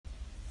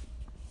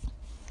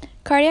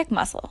Cardiac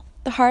muscle.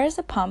 The heart is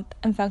the pump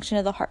and function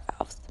of the heart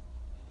valves.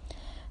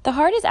 The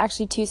heart is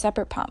actually two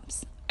separate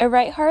pumps. A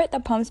right heart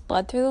that pumps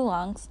blood through the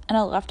lungs, and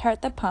a left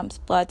heart that pumps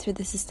blood through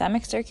the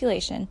systemic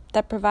circulation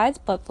that provides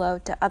blood flow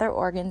to other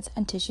organs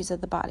and tissues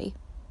of the body.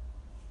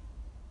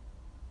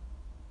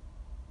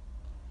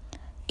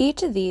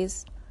 Each of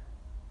these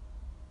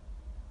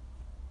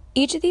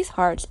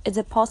hearts is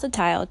a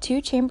pulsatile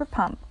two-chamber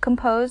pump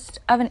composed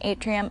of an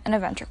atrium and a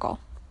ventricle.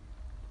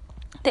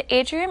 The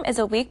atrium is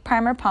a weak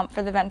primer pump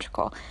for the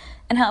ventricle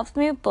and helps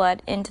move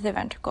blood into the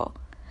ventricle.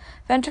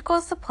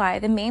 Ventricles supply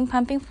the main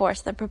pumping force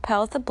that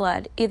propels the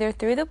blood either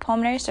through the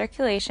pulmonary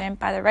circulation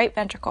by the right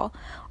ventricle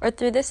or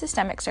through the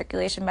systemic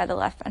circulation by the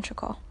left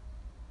ventricle.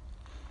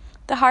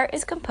 The heart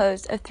is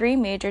composed of three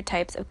major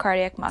types of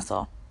cardiac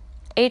muscle: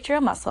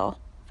 atrial muscle,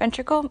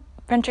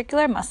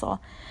 ventricular muscle,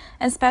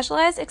 and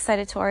specialized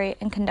excitatory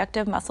and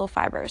conductive muscle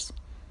fibers.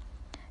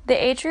 The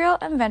atrial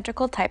and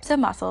ventricle types of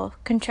muscle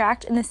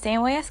contract in the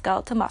same way as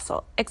skeletal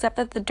muscle, except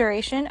that the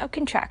duration of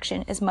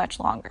contraction is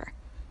much longer.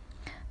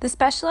 The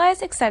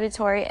specialized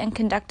excitatory and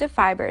conductive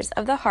fibers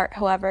of the heart,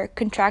 however,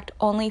 contract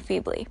only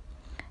feebly.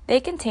 They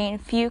contain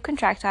few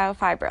contractile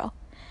fibril.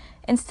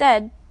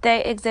 Instead,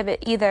 they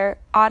exhibit either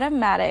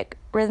automatic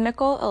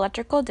rhythmical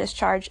electrical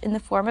discharge in the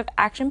form of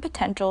action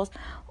potentials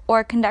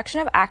or conduction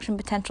of action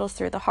potentials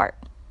through the heart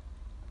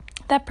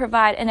that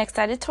provide an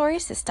excitatory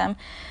system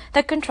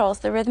that controls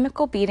the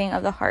rhythmical beating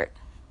of the heart.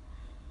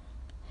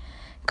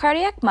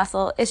 Cardiac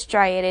muscle is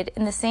striated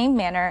in the same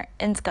manner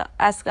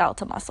as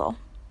skeletal muscle.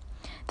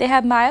 They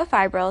have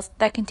myofibrils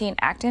that contain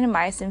actin and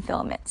myosin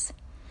filaments.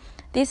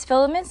 These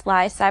filaments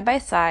lie side by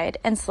side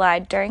and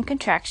slide during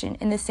contraction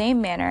in the same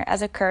manner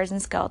as occurs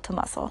in skeletal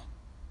muscle.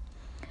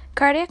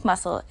 Cardiac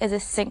muscle is a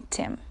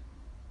syncytium.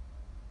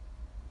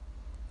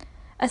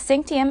 A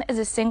syncytium is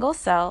a single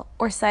cell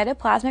or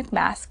cytoplasmic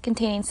mass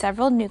containing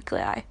several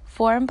nuclei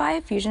formed by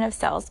a fusion of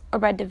cells or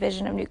by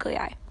division of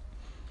nuclei.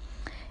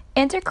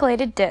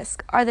 Intercalated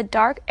discs are the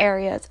dark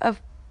areas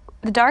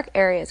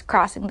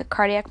crossing the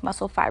cardiac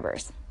muscle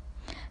fibers,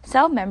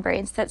 cell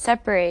membranes that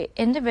separate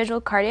individual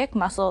cardiac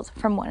muscles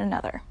from one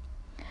another.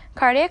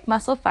 Cardiac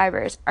muscle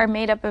fibers are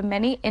made up of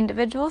many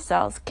individual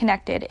cells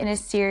connected in a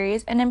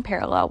series and in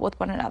parallel with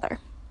one another.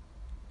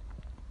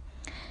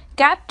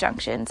 Gap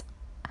junctions.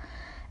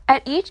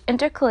 At each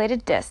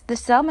intercalated disc, the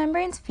cell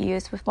membranes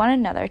fuse with one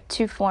another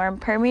to form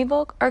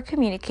permeable or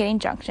communicating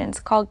junctions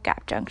called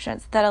gap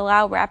junctions that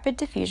allow rapid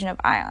diffusion of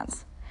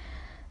ions.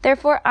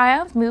 Therefore,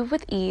 ions move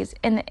with ease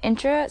in the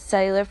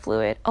intracellular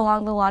fluid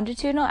along the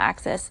longitudinal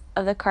axis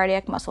of the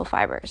cardiac muscle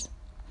fibers.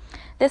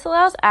 This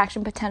allows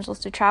action potentials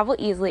to travel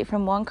easily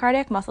from one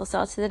cardiac muscle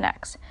cell to the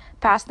next,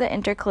 past the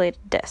intercalated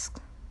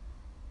discs.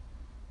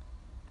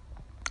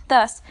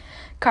 Thus,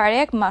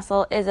 cardiac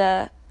muscle is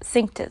a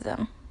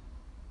syncytium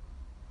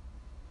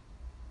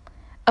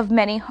of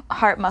many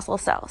heart muscle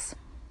cells.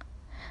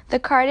 The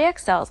cardiac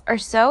cells are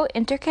so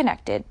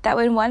interconnected that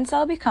when one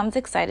cell becomes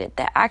excited,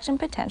 the action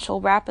potential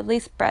rapidly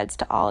spreads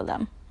to all of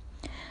them.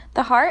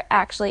 The heart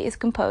actually is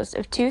composed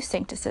of two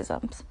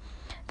syncytiums,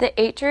 the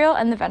atrial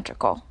and the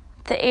ventricle.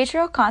 The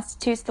atrial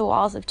constitutes the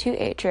walls of two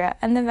atria,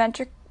 and the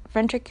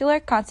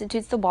ventricular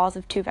constitutes the walls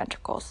of two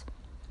ventricles.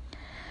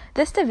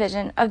 This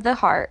division of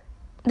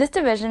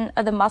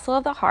the muscle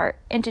of the heart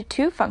into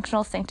two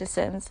functional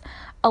syncytiums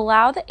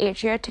allow the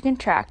atria to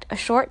contract a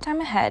short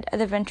time ahead of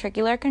the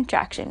ventricular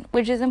contraction,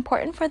 which is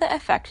important for the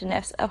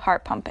effectiveness of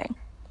heart pumping.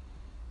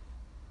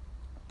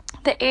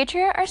 The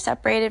atria are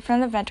separated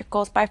from the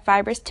ventricles by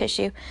fibrous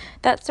tissue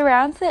that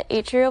surrounds the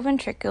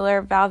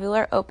atrioventricular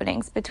valvular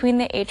openings between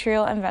the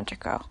atrial and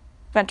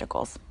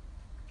ventricles.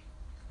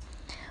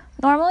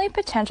 Normally,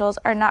 potentials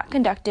are not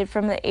conducted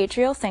from the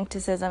atrial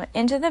syncytium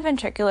into the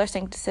ventricular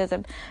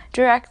syncytium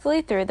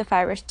directly through the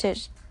fibrous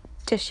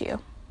tissue.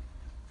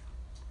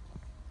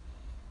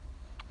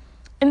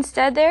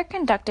 Instead, they are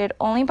conducted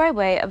only by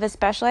way of a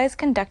specialized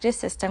conductive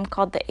system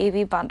called the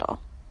AV bundle,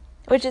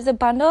 which is a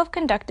bundle of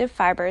conductive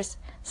fibers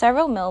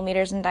several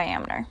millimeters in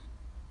diameter.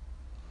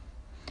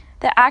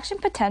 The action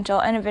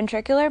potential in a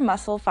ventricular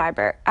muscle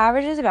fiber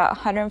averages about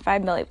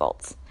 105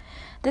 millivolts.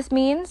 This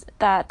means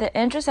that the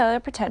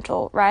intracellular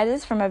potential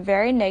rises from a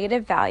very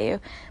negative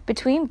value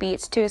between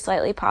beats to a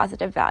slightly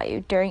positive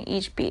value during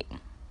each beat.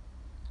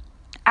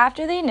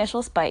 After the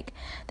initial spike,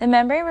 the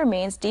membrane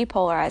remains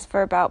depolarized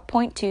for about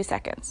 0.2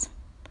 seconds.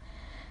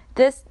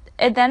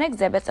 It then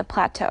exhibits a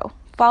plateau,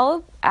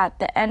 followed at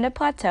the end of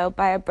plateau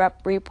by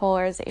abrupt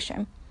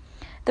repolarization.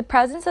 The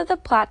presence of the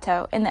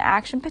plateau in the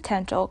action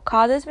potential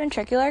causes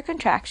ventricular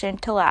contraction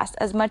to last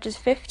as much as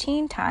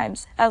 15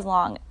 times as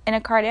long in a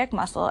cardiac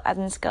muscle as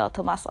in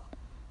skeletal muscle.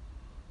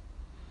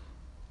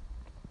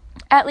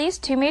 At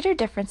least two major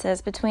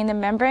differences between the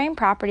membrane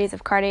properties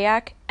of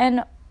cardiac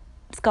and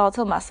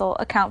skeletal muscle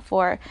account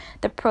for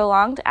the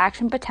prolonged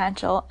action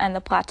potential and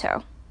the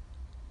plateau.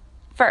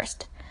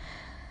 First,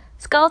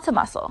 skeletal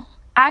muscle.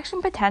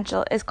 Action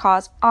potential is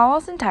caused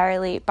almost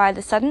entirely by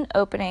the sudden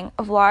opening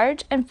of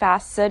large and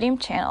fast sodium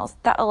channels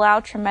that allow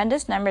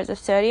tremendous numbers of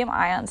sodium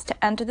ions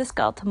to enter the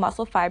skeletal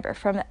muscle fiber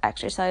from the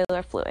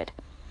extracellular fluid.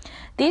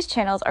 These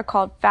channels are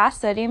called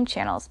fast sodium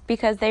channels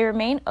because they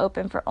remain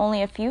open for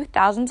only a few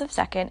thousandths of a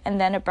second and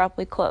then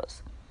abruptly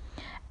close.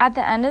 At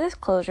the end of this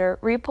closure,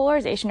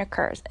 repolarization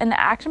occurs, and the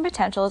action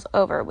potential is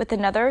over with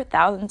another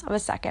thousandth of a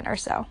second or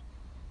so.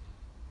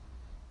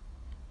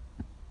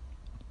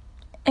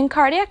 In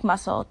cardiac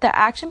muscle, the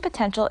action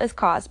potential is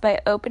caused by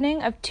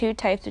opening of two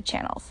types of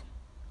channels.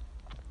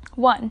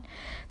 1.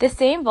 The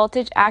same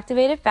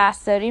voltage-activated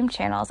fast sodium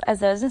channels as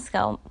those in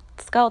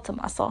skeletal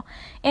muscle,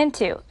 and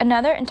 2.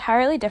 Another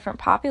entirely different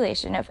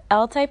population of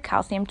L-type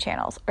calcium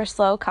channels, or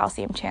slow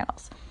calcium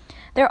channels.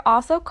 They're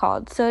also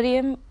called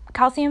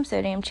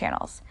calcium-sodium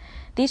channels.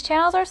 These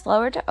channels are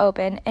slower to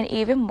open and,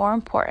 even more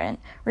important,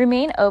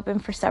 remain open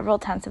for several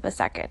tenths of a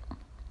second.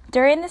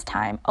 During this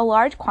time, a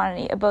large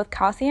quantity of both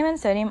calcium and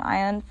sodium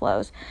ion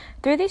flows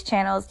through these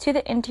channels to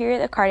the interior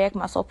of the cardiac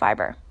muscle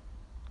fiber.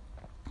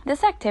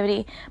 This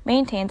activity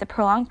maintains a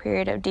prolonged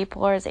period of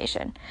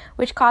depolarization,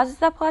 which causes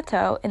the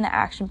plateau in the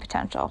action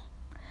potential.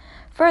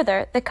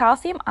 Further, the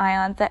calcium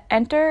ions that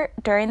enter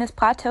during this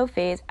plateau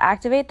phase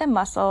activate the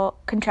muscle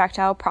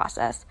contractile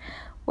process,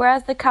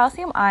 whereas the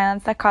calcium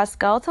ions that cause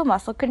skeletal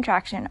muscle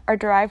contraction are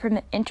derived from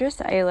the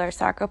intracellular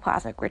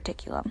sarcoplasmic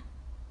reticulum.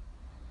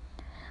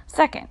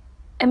 Second,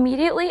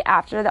 immediately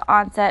after the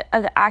onset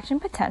of the action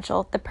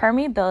potential, the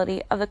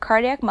permeability of the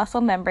cardiac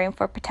muscle membrane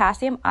for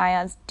potassium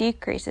ions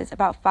decreases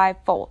about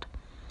 5-fold.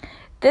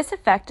 This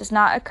effect does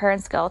not occur in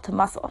skeletal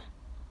muscle.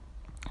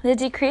 The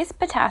decreased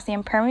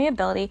potassium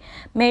permeability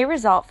may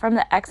result from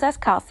the excess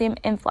calcium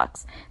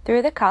influx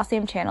through the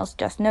calcium channels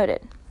just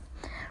noted.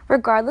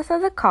 Regardless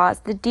of the cause,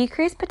 the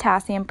decreased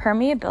potassium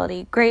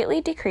permeability greatly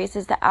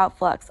decreases the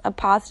outflux of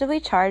positively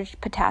charged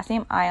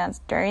potassium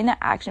ions during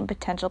the action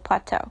potential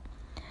plateau.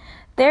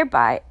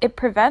 Thereby, it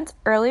prevents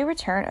early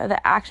return of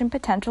the action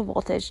potential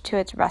voltage to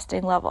its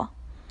resting level.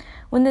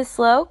 When the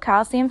slow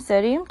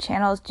calcium-sodium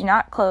channels do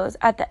not close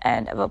at the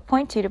end of a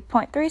 0.2 to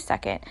 0.3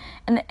 second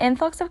and the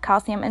influx of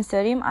calcium and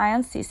sodium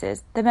ions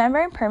ceases, the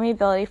membrane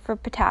permeability for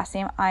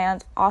potassium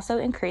ions also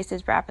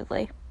increases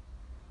rapidly.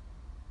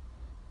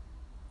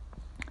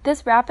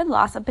 This rapid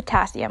loss of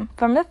potassium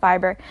from the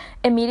fiber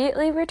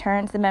immediately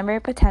returns the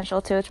membrane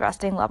potential to its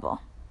resting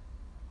level,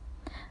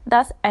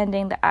 thus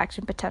ending the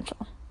action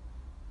potential.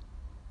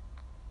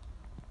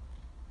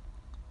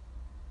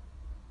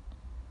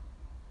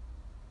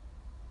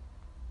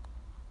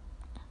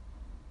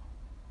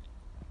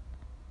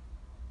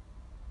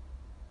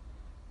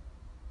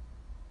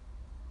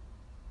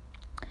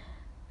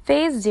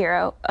 Phase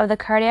 0 of the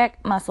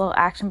cardiac muscle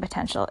action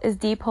potential is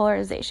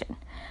depolarization.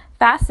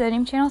 Fast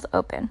sodium channels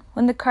open.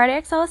 When the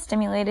cardiac cell is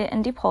stimulated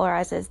and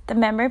depolarizes, the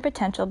membrane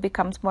potential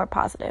becomes more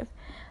positive.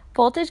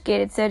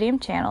 Voltage-gated sodium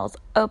channels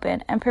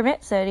open and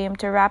permit sodium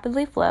to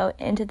rapidly flow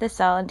into the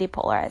cell and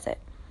depolarize it.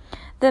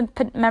 The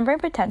membrane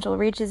potential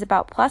reaches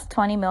about plus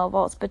 20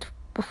 millivolts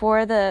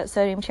before the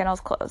sodium channels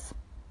close.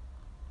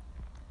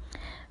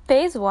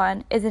 Phase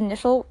 1 is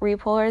initial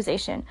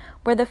repolarization,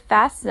 where the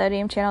fast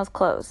sodium channels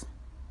close.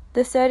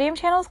 The sodium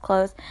channels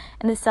close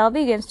and the cell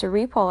begins to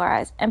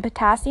repolarize, and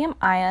potassium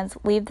ions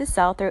leave the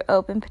cell through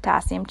open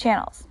potassium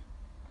channels.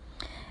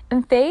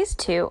 In phase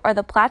 2, or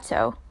the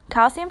plateau,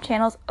 calcium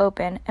channels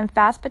open and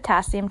fast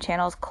potassium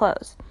channels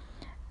close.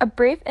 A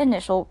brief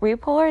initial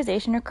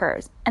repolarization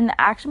occurs, and the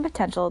action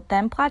potential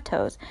then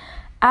plateaus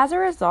as a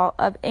result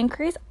of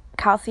increased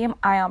calcium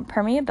ion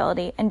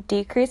permeability and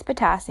decreased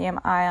potassium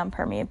ion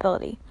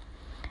permeability.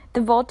 The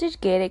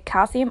voltage-gated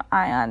calcium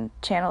ion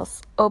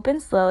channels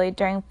open slowly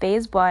during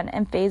phase 1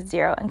 and phase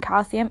 0, and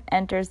calcium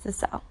enters the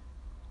cell.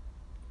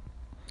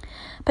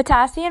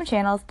 Potassium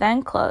channels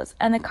then close,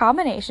 and the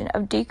combination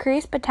of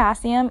decreased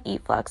potassium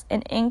efflux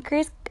and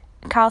increased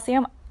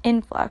calcium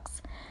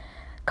influx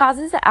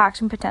causes the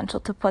action potential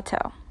to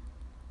plateau.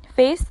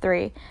 Phase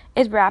 3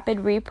 is rapid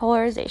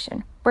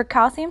repolarization, where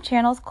calcium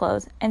channels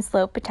close and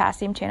slow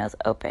potassium channels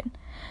open.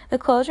 The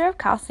closure of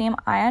calcium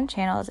ion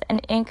channels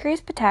and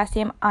increased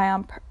potassium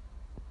ion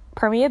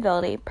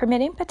permeability,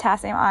 permitting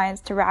potassium ions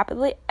to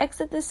rapidly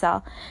exit the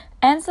cell,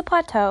 ends the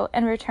plateau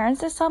and returns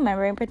the cell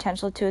membrane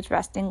potential to its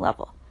resting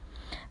level.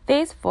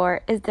 Phase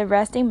 4 is the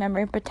resting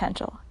membrane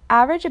potential,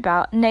 average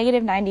about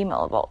negative 90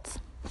 millivolts.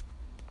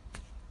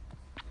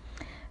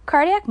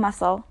 Cardiac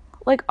muscle,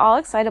 like all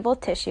excitable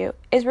tissue,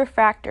 is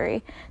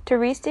refractory to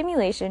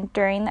restimulation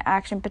during the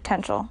action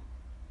potential.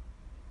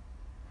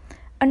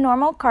 A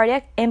normal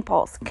cardiac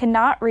impulse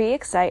cannot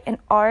re-excite an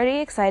already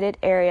excited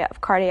area of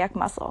cardiac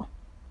muscle.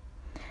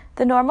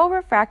 The normal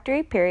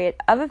refractory period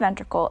of a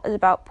ventricle is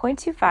about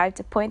 0.25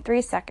 to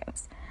 0.3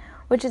 seconds,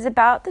 which is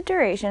about the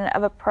duration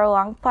of a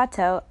prolonged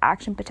plateau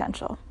action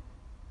potential.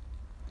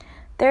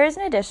 There is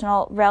an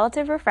additional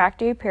relative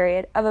refractory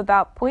period of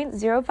about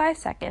 0.05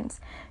 seconds,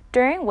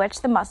 during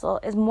which the muscle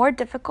is more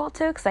difficult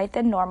to excite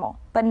than normal,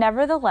 but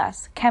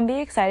nevertheless can be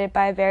excited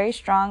by a very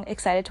strong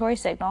excitatory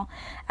signal,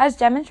 as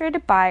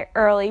demonstrated by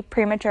early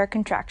premature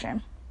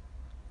contraction.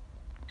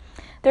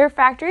 The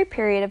refractory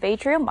period of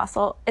atrial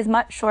muscle is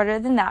much shorter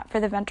than that for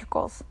the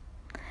ventricles,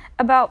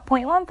 about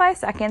 0.15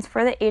 seconds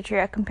for the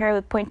atria compared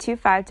with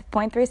 0.25 to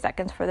 0.3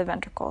 seconds for the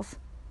ventricles.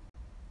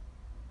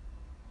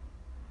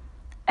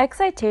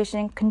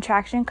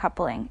 Excitation-contraction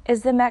coupling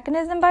is the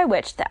mechanism by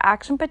which the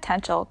action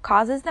potential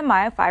causes the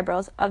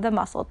myofibrils of the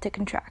muscle to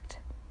contract.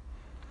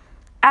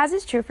 As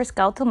is true for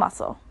skeletal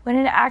muscle, when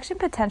an action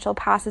potential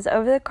passes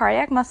over the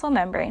cardiac muscle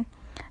membrane,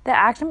 the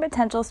action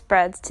potential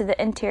spreads to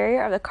the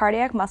interior of the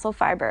cardiac muscle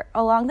fiber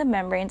along the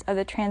membranes of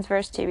the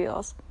transverse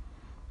tubules.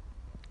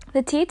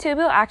 The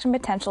T-tubule action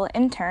potential,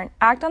 in turn,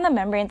 act on the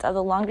membranes of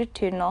the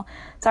longitudinal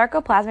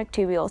sarcoplasmic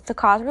tubules to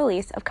cause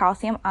release of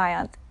calcium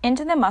ions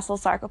into the muscle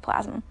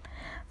sarcoplasm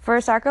from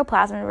the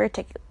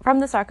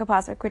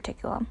sarcoplasmic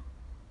reticulum.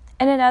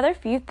 In another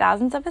few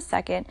thousandths of a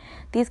second,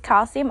 these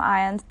calcium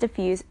ions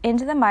diffuse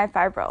into the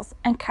myofibrils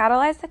and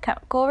catalyze the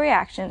chemical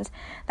reactions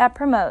that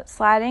promote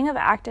sliding of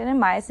actin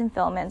and myosin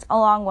filaments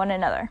along one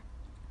another.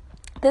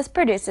 This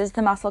produces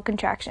the muscle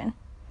contraction.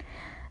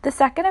 The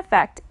second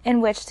effect,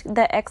 in which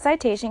the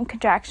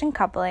excitation-contraction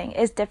coupling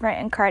is different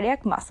in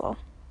cardiac muscle.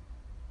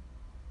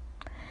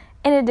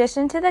 In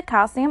addition to the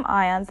calcium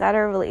ions that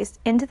are released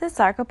into the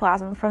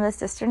sarcoplasm from the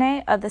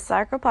cisternae of the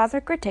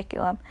sarcoplasmic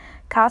reticulum,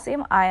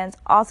 calcium ions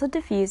also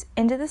diffuse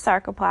into the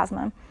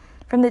sarcoplasm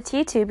from the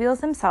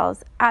T-tubules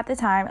themselves at the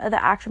time of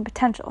the action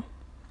potential.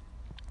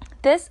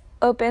 This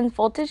opens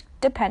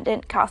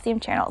voltage-dependent calcium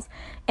channels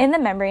in the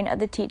membrane of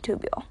the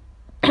T-tubule.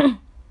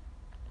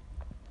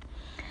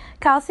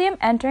 Calcium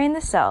entering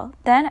the cell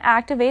then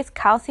activates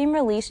calcium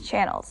release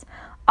channels,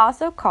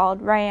 also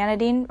called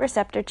ryanodine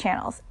receptor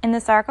channels, in the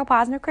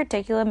sarcoplasmic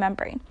reticulum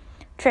membrane,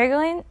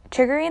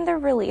 triggering the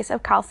release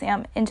of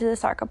calcium into the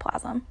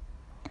sarcoplasm.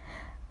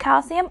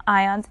 Calcium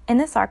ions in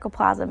the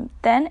sarcoplasm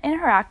then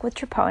interact with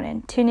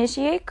troponin to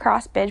initiate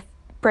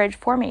cross-bridge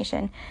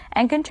formation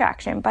and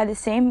contraction by the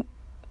same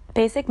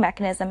basic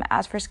mechanism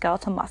as for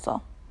skeletal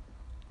muscle.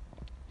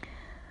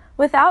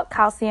 Without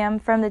calcium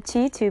from the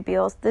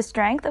T-tubules, the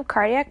strength of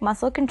cardiac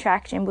muscle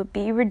contraction would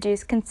be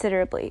reduced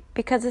considerably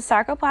because the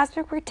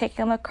sarcoplasmic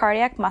reticulum of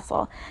cardiac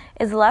muscle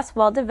is less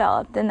well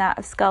developed than that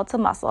of skeletal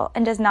muscle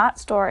and does not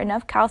store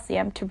enough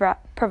calcium to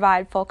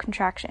provide full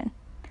contraction.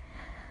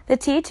 The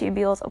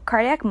T-tubules of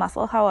cardiac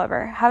muscle,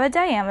 however, have a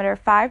diameter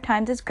 5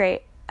 times as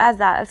great as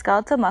that of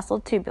skeletal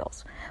muscle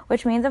tubules,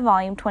 which means a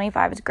volume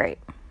 25 is great.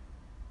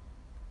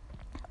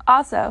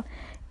 Also,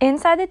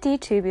 inside the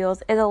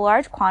T-tubules is a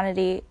large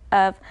quantity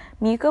of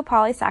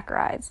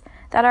mucopolysaccharides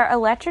that are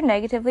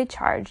electronegatively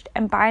charged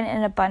and bind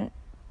an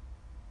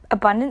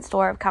abundant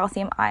store of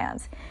calcium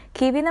ions,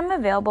 keeping them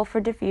available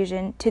for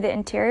diffusion to the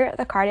interior of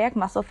the cardiac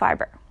muscle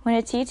fiber when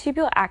a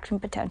T-tubule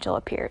action potential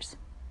appears.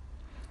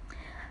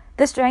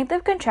 The strength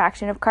of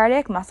contraction of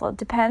cardiac muscle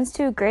depends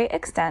to a great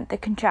extent the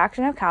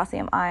contraction of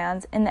calcium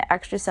ions in the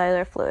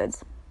extracellular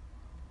fluids.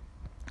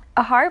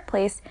 A heart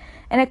placed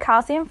in a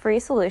calcium-free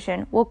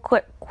solution will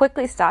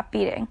quickly stop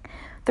beating.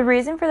 The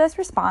reason for this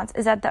response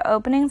is that the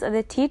openings of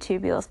the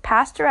T-tubules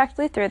pass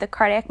directly through the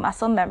cardiac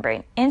muscle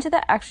membrane into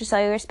the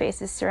extracellular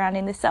spaces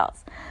surrounding the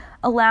cells,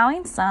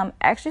 allowing some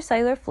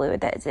extracellular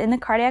fluid that is in the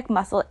cardiac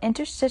muscle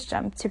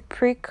interstitium to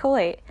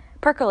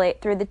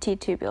percolate through the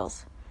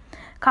T-tubules.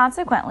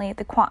 Consequently,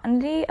 the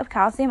quantity of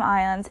calcium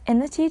ions in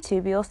the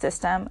T-tubule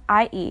system,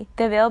 i.e.,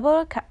 the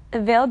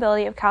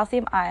availability of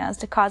calcium ions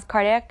to cause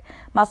cardiac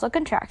muscle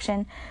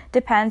contraction,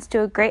 depends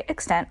to a great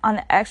extent on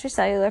the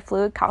extracellular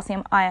fluid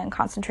calcium ion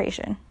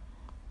concentration.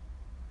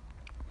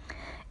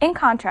 In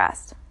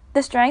contrast,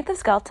 the strength of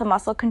skeletal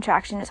muscle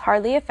contraction is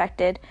hardly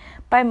affected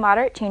by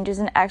moderate changes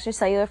in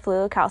extracellular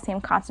fluid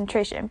calcium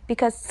concentration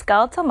because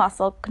skeletal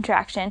muscle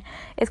contraction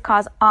is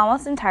caused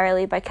almost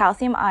entirely by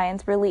calcium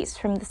ions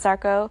released from the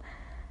sarcoplasmic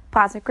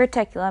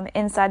reticulum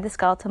inside the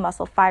skeletal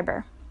muscle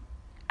fiber.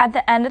 At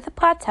the end of the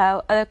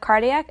plateau of the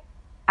cardiac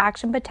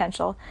action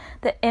potential,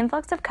 the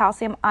influx of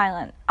calcium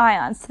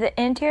ions to the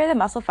interior of the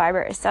muscle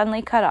fiber is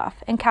suddenly cut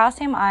off, and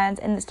calcium ions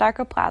in the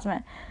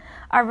sarcoplasm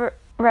are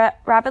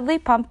rapidly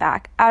pumped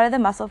back out of the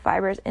muscle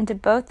fibers into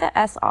both the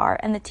SR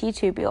and the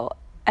T-tubule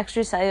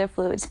extracellular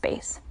fluid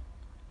space.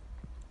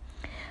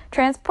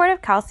 Transport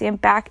of calcium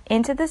back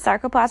into the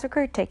sarcoplasmic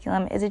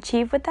reticulum is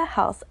achieved with the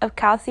help of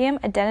calcium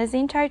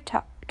adenosine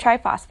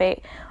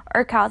triphosphate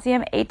or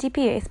calcium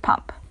ATPase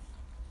pump.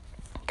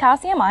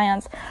 Calcium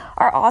ions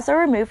are also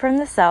removed from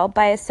the cell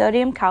by a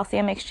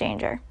sodium-calcium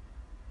exchanger.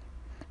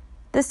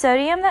 The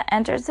sodium that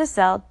enters the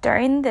cell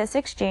during this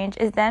exchange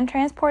is then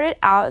transported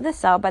out of the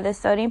cell by the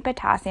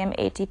sodium-potassium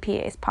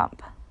ATPase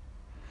pump.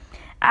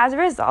 As a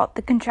result,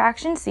 the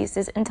contraction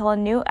ceases until a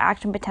new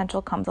action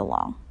potential comes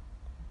along.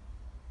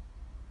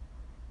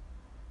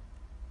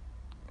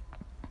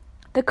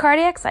 The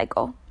cardiac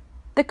cycle.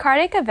 The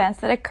cardiac events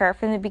that occur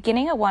from the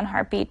beginning of one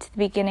heartbeat to the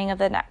beginning of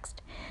the next.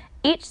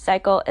 Each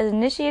cycle is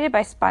initiated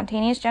by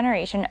spontaneous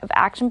generation of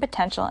action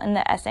potential in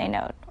the SA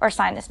node, or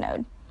sinus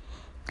node.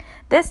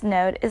 This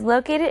node is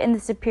located in the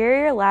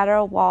superior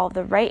lateral wall of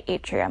the right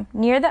atrium,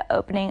 near the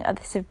opening of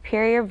the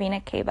superior vena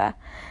cava,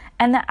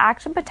 and the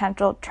action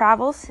potential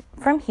travels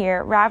from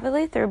here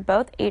rapidly through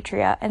both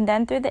atria and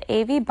then through the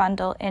AV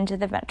bundle into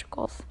the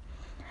ventricles.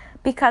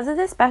 Because of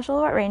the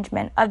special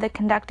arrangement of the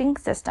conducting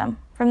system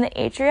from the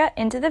atria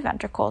into the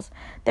ventricles,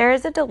 there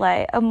is a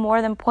delay of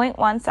more than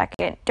 0.1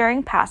 second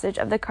during passage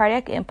of the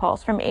cardiac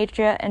impulse from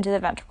atria into the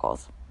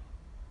ventricles.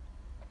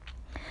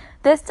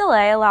 This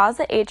delay allows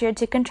the atria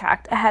to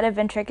contract ahead of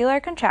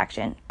ventricular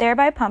contraction,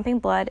 thereby pumping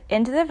blood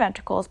into the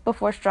ventricles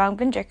before strong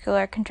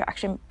ventricular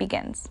contraction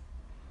begins.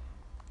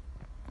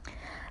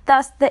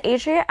 Thus, the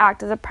atria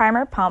act as a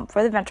primer pump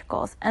for the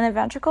ventricles, and the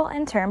ventricle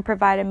in turn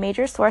provide a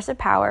major source of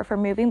power for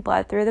moving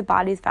blood through the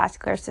body's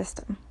vascular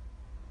system.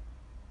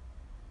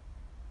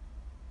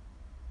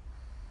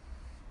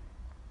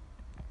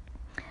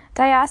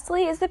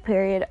 Diastole is the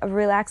period of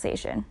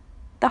relaxation.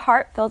 The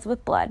heart fills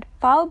with blood,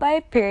 followed by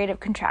a period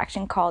of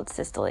contraction called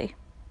systole.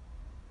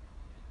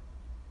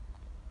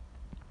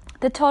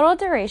 The total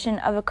duration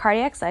of a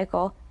cardiac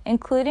cycle,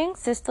 including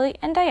systole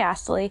and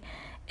diastole,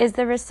 is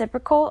the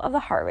reciprocal of the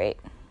heart rate.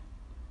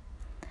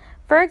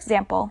 For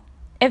example,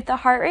 if the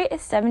heart rate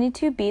is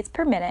 72 beats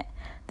per minute,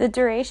 the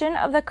duration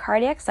of the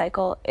cardiac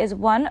cycle is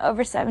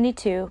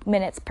 1/72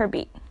 minutes per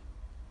beat.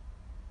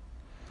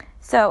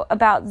 So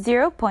about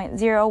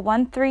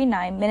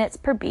 0.0139 minutes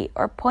per beat,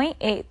 or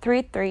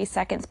 0.833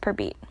 seconds per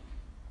beat.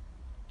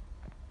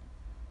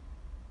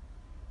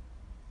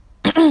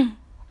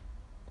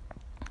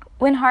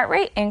 When heart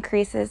rate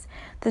increases,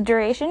 the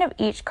duration of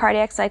each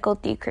cardiac cycle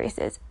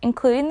decreases,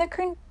 including the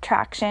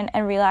contraction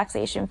and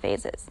relaxation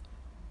phases.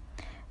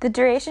 The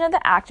duration of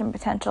the action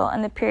potential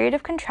and the period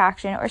of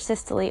contraction or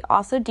systole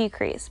also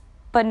decrease,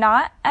 but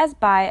not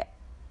by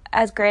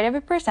as great of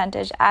a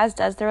percentage as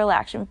does the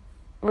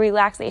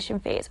relaxation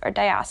phase or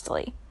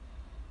diastole.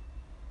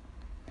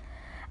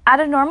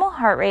 At a normal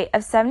heart rate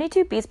of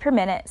 72 beats per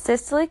minute,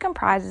 systole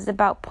comprises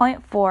about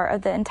 0.4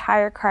 of the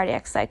entire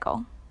cardiac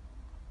cycle.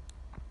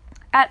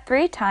 At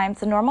 3 times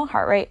the normal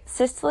heart rate,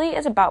 systole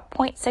is about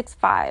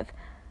 0.65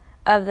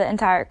 of the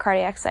entire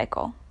cardiac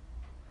cycle.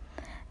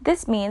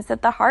 This means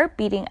that the heart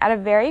beating at a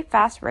very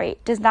fast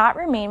rate does not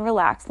remain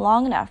relaxed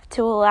long enough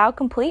to allow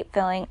complete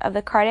filling of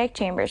the cardiac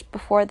chambers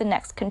before the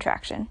next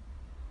contraction.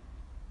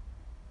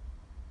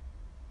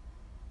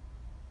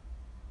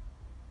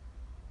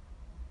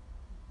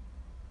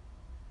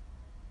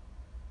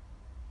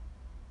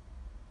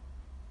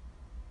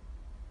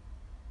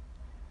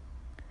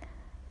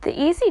 The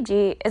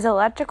ECG is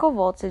electrical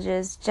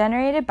voltages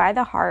generated by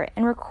the heart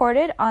and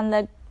recorded on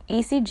the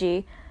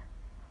ECG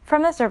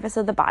from the surface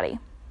of the body.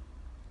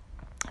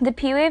 The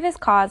P wave is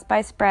caused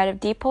by spread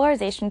of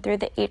depolarization through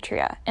the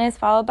atria and is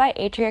followed by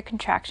atrial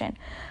contraction,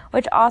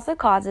 which also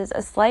causes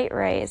a slight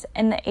raise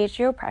in the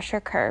atrial pressure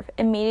curve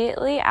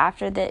immediately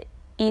after the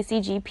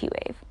ECG P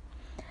wave.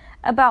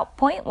 About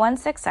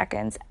 0.16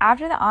 seconds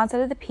after the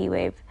onset of the P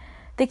wave,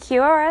 the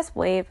QRS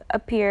wave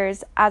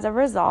appears as a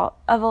result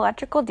of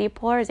electrical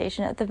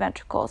depolarization of the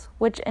ventricles,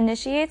 which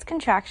initiates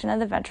contraction of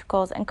the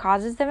ventricles and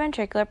causes the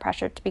ventricular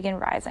pressure to begin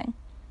rising.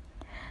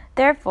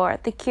 Therefore,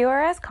 the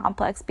QRS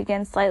complex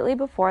begins slightly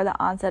before the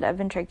onset of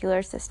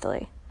ventricular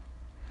systole.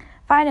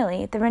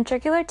 Finally, the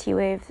ventricular T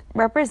waves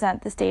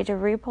represent the stage of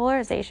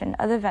repolarization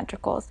of the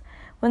ventricles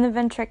when the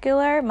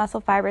ventricular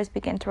muscle fibers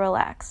begin to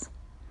relax.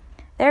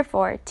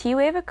 Therefore, T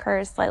wave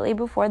occurs slightly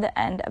before the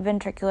end of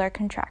ventricular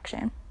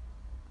contraction.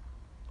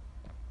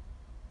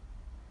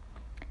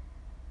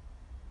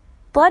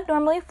 Blood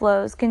normally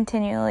flows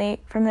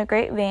continually from the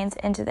great veins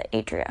into the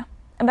atria.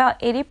 About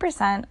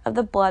 80% of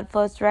the blood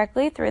flows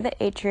directly through the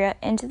atria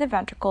into the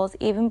ventricles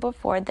even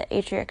before the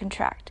atria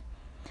contract.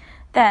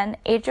 Then,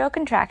 atrial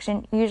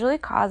contraction usually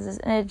causes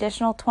an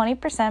additional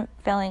 20%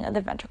 filling of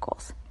the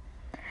ventricles.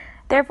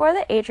 Therefore,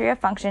 the atria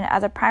function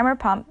as a primer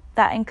pump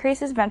that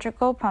increases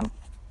ventricle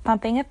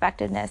pumping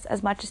effectiveness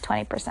as much as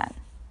 20%.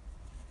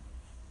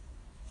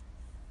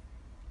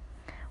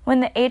 When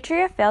the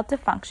atria fail to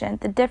function,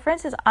 the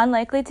difference is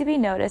unlikely to be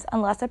noticed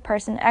unless a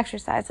person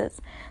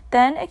exercises.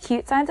 Then,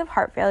 acute signs of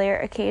heart failure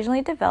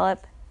occasionally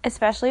develop,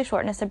 especially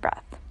shortness of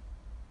breath.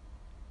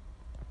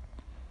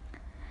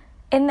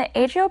 In the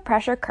atrial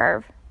pressure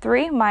curve,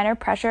 3 minor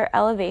pressure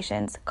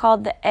elevations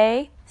called the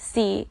A,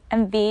 C,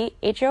 and V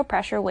atrial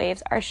pressure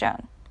waves are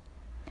shown.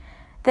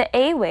 The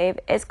A wave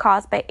is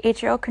caused by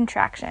atrial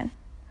contraction.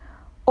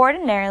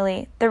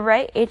 Ordinarily, the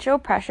right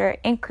atrial pressure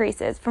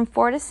increases from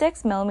 4 to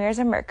 6 millimeters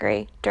of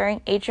mercury during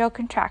atrial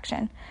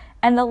contraction,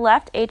 and the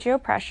left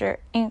atrial pressure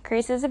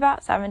increases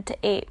about 7 to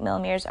 8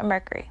 millimeters of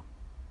mercury.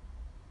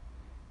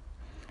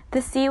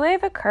 The C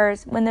wave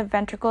occurs when the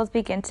ventricles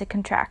begin to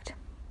contract.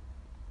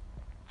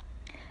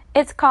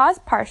 It's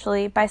caused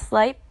partially by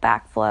slight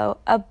backflow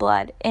of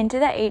blood into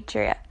the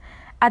atria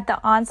at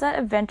the onset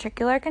of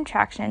ventricular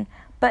contraction,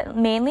 but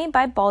mainly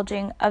by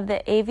bulging of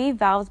the AV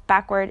valves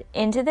backward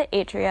into the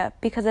atria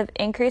because of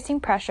increasing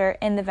pressure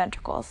in the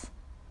ventricles.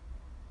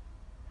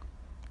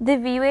 The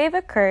V wave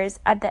occurs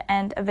at the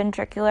end of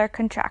ventricular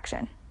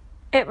contraction.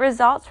 It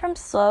results from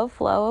slow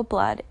flow of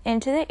blood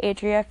into the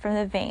atria from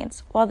the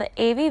veins, while the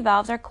AV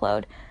valves are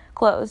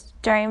closed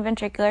during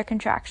ventricular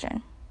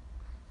contraction.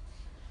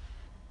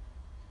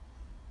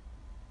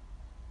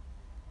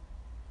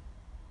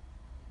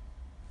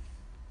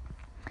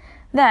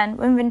 Then,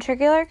 when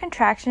ventricular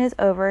contraction is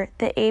over,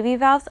 the AV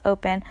valves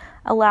open,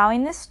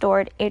 allowing the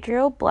stored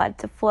atrial blood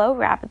to flow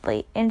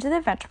rapidly into the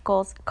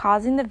ventricles,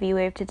 causing the V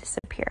wave to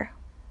disappear.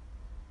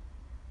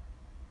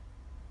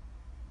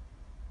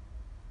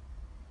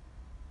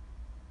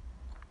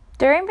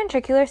 During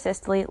ventricular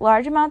systole,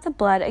 large amounts of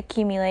blood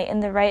accumulate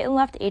in the right and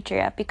left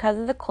atria because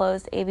of the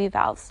closed AV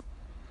valves.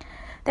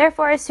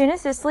 Therefore, as soon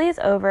as systole is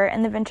over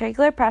and the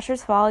ventricular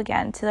pressures fall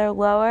again to their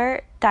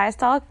lower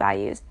diastolic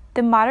values,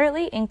 the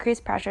moderately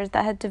increased pressures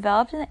that had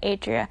developed in the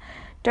atria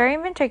during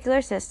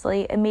ventricular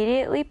systole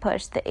immediately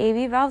push the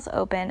AV valves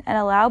open and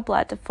allow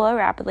blood to flow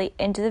rapidly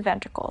into the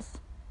ventricles.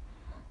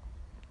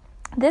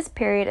 This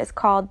period is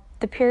called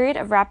the period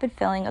of rapid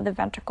filling of the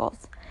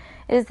ventricles.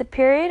 It is the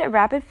period of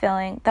rapid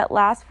filling that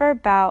lasts for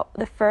about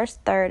the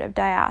first third of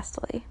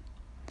diastole.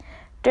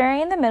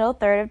 During the middle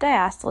third of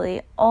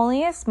diastole,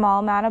 only a small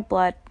amount of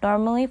blood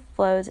normally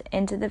flows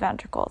into the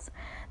ventricles.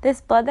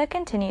 This blood that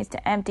continues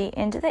to empty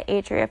into the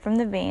atria from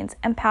the veins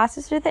and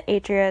passes through the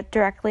atria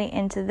directly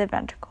into the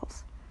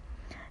ventricles.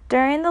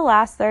 During the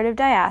last third of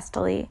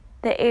diastole,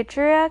 the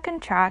atria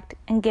contract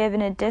and give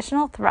an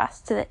additional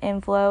thrust to the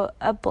inflow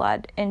of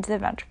blood into the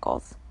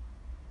ventricles.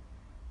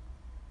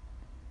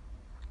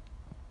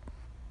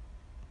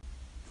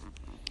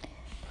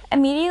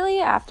 Immediately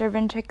after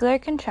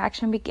ventricular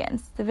contraction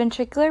begins, the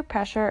ventricular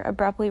pressure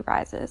abruptly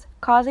rises,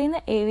 causing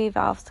the AV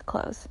valves to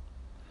close.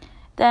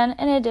 Then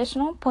an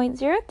additional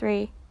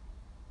 0.03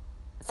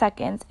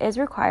 seconds is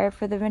required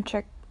for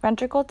the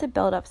ventricle to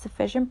build up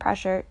sufficient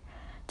pressure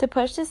to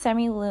push the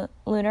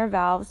semilunar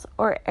valves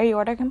or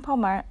aortic and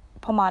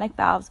pulmonic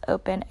valves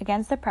open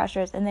against the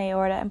pressures in the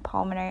aorta and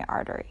pulmonary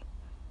artery.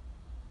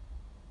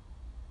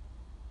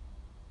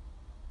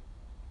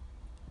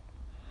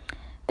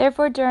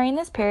 Therefore, during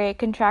this period,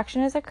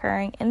 contraction is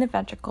occurring in the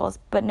ventricles,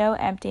 but no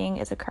emptying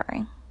is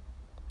occurring.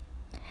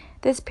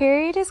 This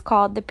period is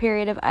called the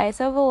period of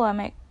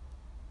isovolumic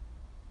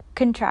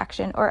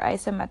contraction or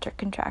isovolumetric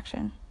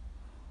contraction,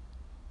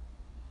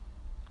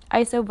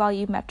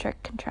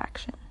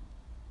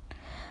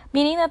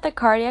 meaning that the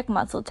cardiac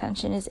muscle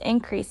tension is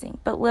increasing,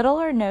 but little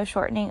or no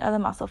shortening of the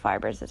muscle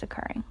fibers is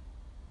occurring.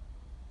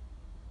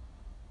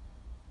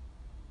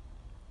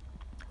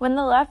 When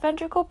the left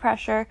ventricle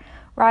pressure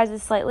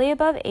rises slightly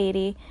above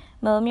 80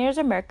 millimeters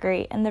of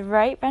mercury and the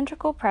right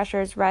ventricle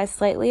pressures rise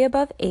slightly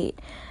above 8,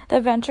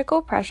 the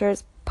ventricle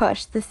pressures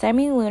push the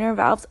semilunar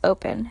valves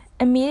open.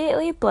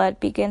 Immediately, blood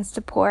begins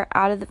to pour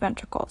out of the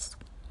ventricles.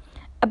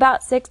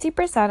 About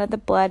 60% of the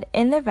blood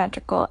in the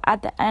ventricle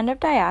at the end of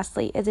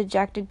diastole is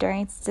ejected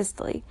during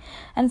systole,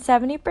 and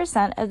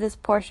 70% of this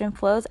portion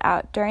flows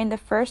out during the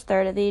first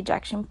third of the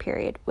ejection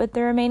period, with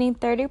the remaining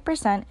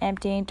 30%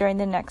 emptying during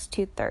the next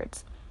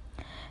 2/3.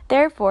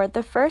 Therefore,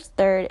 the first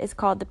third is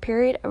called the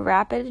period of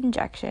rapid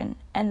injection,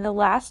 and the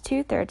last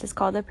 2/3 is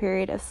called the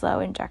period of slow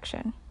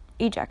ejection.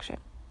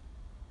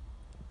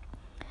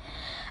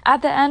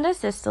 At the end of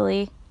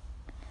systole,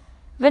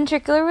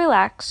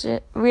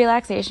 ventricular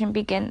relaxation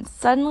begins,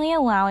 suddenly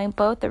allowing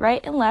both the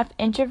right and left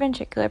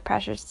intraventricular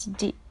pressures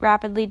to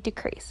rapidly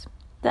decrease.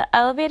 The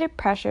elevated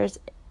pressures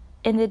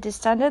in the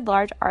distended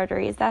large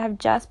arteries that have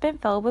just been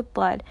filled with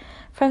blood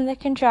from the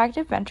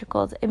contracted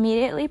ventricles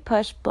immediately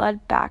push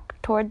blood back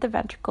toward the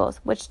ventricles,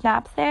 which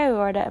snaps the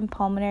aorta and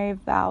pulmonary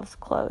valves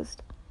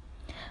closed.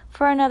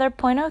 For another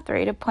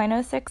 0.03 to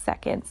 0.06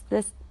 seconds,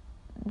 this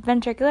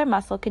ventricular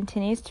muscle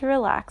continues to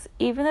relax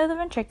even though the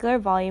ventricular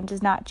volume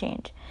does not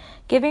change,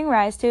 giving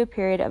rise to a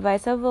period of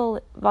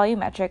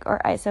isovolumetric or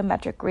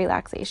isometric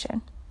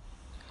relaxation.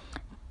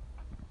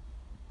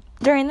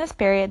 During this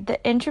period, the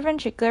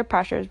intraventricular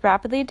pressures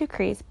rapidly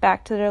decrease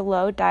back to their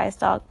low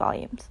diastolic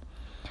volumes.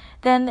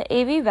 Then the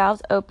AV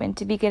valves open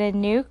to begin a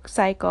new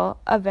cycle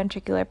of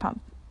ventricular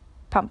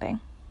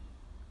pumping.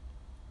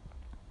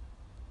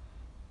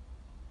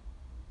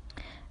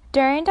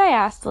 During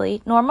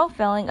diastole, normal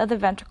filling of the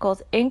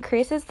ventricles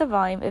increases the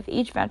volume of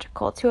each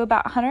ventricle to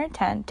about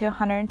 110 to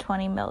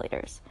 120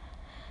 milliliters.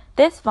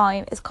 This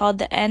volume is called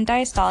the end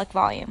diastolic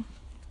volume.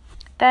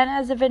 Then,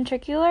 as the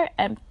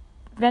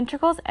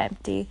ventricles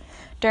empty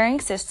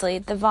during systole,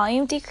 the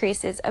volume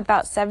decreases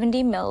about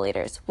 70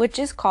 milliliters, which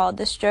is called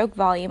the stroke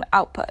volume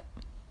output.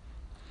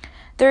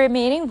 The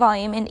remaining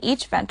volume in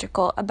each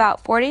ventricle, about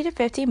 40 to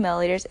 50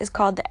 milliliters, is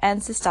called the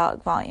end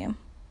systolic volume.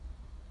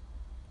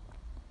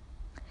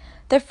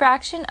 The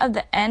fraction of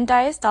the end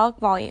diastolic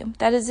volume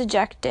that is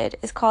ejected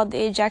is called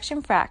the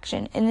ejection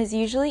fraction and is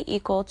usually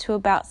equal to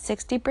about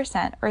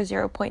 60% or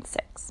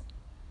 0.6.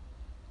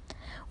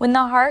 When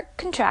the heart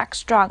contracts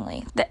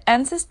strongly, the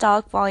end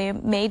systolic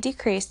volume may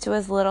decrease to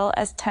as little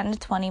as 10 to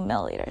 20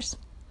 milliliters.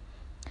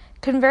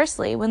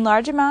 Conversely, when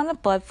large amount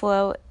of blood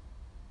flow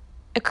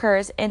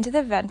occurs into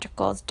the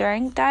ventricles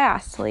during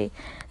diastole,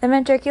 the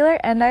ventricular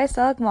end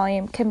diastolic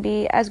volume can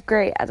be as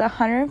great as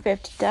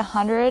 150 to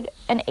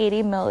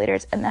 180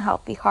 milliliters in the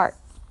healthy heart.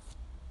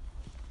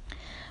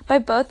 By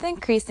both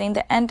increasing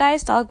the end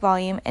diastolic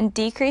volume and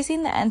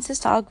decreasing the end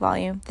systolic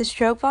volume, the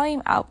stroke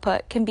volume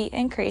output can be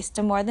increased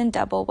to more than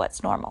double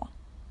what's normal.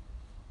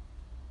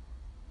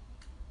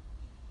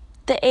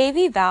 The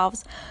AV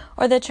valves,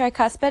 or the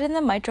tricuspid and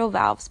the mitral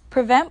valves,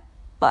 prevent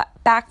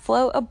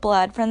backflow of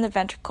blood from the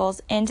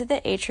ventricles into the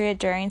atria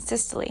during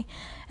systole,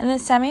 and the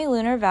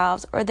semilunar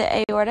valves, or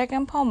the aortic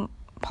and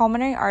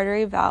pulmonary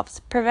artery valves,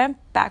 prevent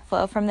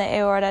backflow from the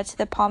aorta to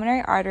the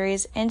pulmonary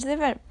arteries into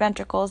the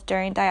ventricles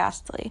during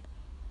diastole.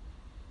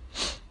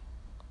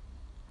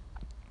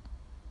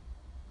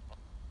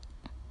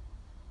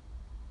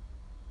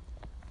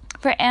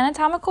 For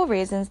anatomical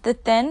reasons, the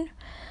thin,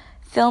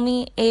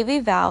 filmy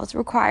AV valves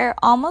require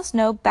almost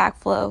no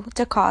backflow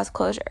to cause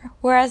closure,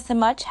 whereas the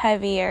much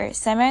heavier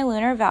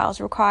semilunar valves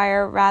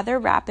require rather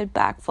rapid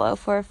backflow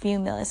for a few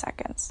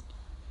milliseconds.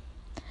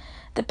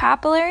 The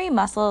papillary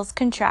muscles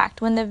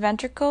contract when the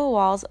ventricle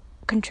walls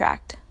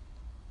contract,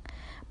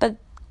 but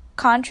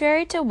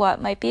contrary to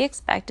what might be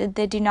expected,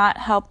 they do not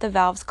help the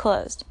valves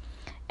closed.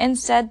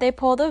 Instead, they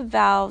pull the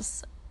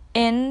valves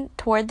in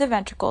toward the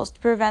ventricles to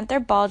prevent their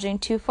bulging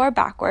too far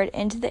backward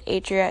into the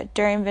atria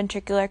during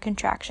ventricular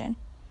contraction.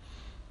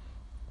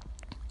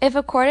 If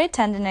a chordae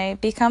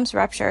tendineae becomes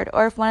ruptured,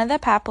 or if one of the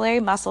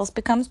papillary muscles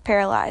becomes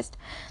paralyzed,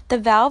 the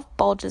valve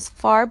bulges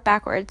far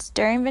backwards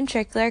during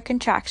ventricular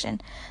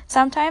contraction,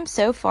 sometimes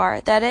so far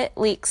that it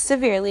leaks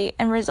severely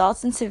and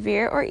results in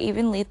severe or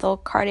even lethal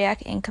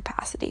cardiac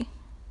incapacity.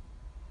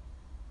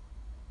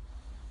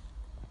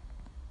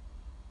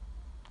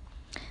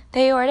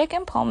 The aortic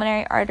and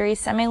pulmonary artery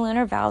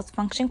semilunar valves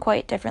function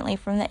quite differently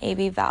from the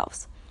AV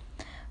valves.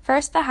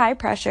 First, the high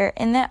pressure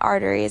in the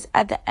arteries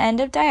at the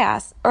end of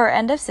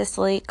end of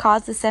systole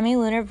cause the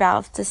semilunar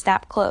valves to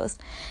snap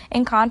closed,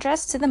 in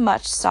contrast to the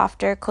much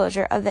softer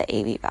closure of the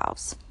AV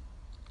valves.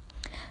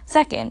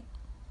 Second,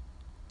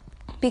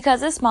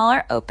 because of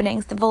smaller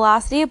openings, the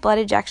velocity of blood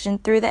ejection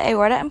through the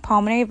aorta and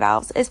pulmonary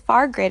valves is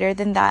far greater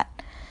than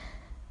that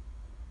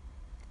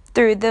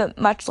through the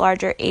much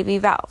larger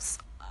AV valves.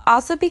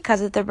 Also,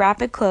 because of the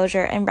rapid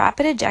closure and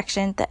rapid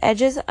ejection, the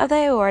edges of the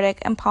aortic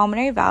and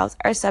pulmonary valves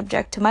are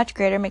subject to much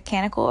greater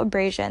mechanical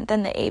abrasion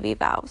than the AV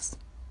valves.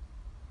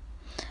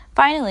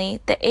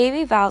 Finally, the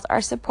AV valves are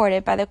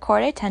supported by the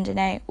chordae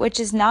tendineae, which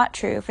is not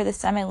true for the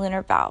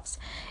semilunar valves.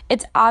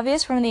 It's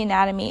obvious from the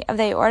anatomy of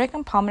the aortic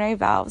and pulmonary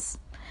valves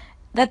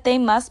that they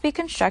must be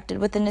constructed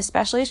with an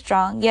especially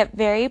strong yet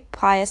very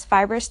plious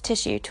fibrous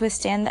tissue to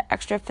withstand the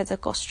extra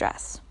physical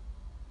stress.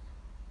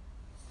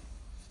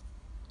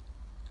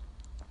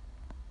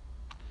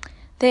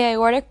 The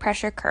aortic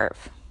pressure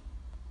curve.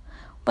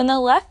 When the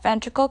left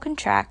ventricle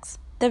contracts,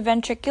 the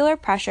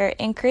ventricular pressure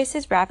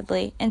increases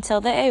rapidly until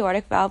the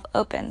aortic valve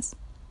opens.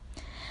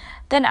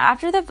 Then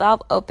after the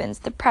valve opens,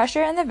 the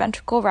pressure in the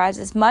ventricle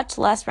rises much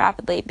less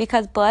rapidly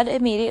because blood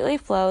immediately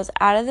flows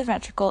out of the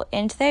ventricle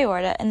into the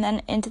aorta and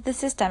then into the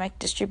systemic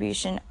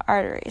distribution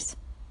arteries.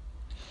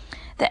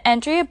 The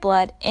entry of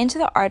blood into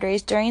the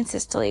arteries during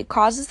systole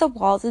causes the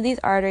walls of these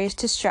arteries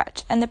to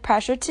stretch and the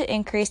pressure to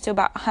increase to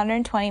about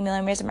 120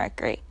 millimeters of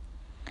mercury.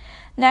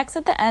 Next,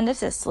 at the end of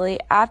systole,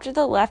 after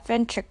the left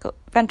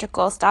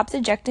ventricle stops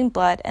ejecting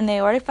blood and the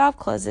aortic valve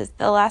closes,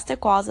 the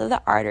elastic walls of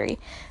the artery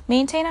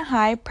maintain a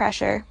high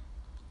pressure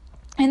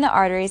in the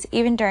arteries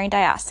even during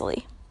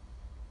diastole.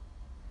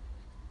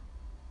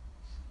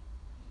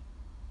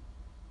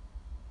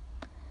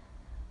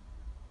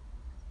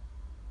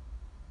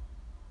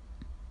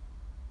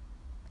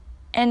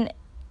 An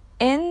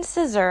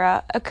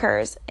incisura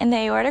occurs in the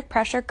aortic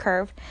pressure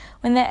curve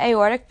when the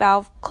aortic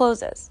valve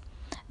closes.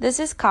 This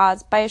is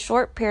caused by a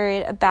short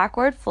period of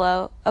backward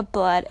flow of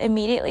blood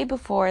immediately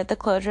before the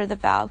closure of the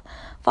valve,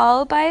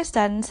 followed by a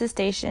sudden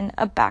cessation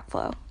of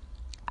backflow.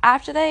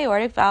 After the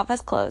aortic valve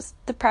has closed,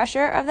 the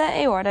pressure of the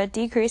aorta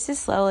decreases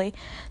slowly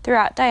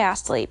throughout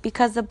diastole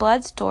because the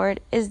blood stored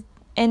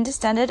in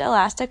distended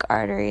elastic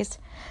arteries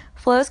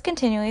flows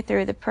continually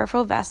through the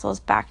peripheral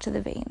vessels back to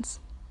the veins.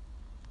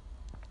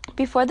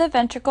 Before the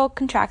ventricle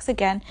contracts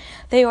again,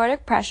 the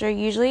aortic pressure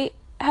usually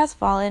has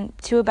fallen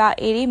to about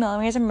 80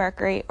 millimeters of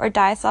mercury, or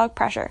diastolic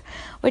pressure,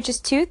 which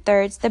is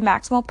 2/3 the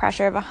maximal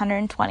pressure of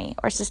 120,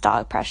 or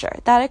systolic pressure,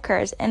 that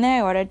occurs in the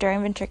aorta during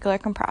ventricular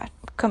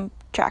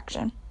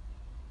contraction.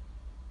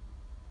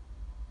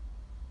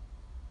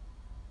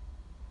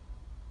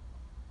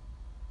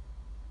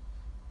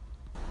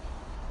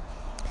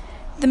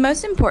 The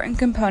most important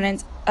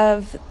components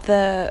of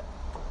the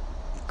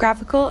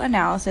graphical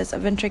analysis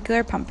of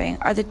ventricular pumping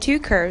are the two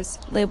curves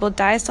labeled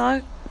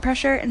diastolic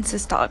pressure and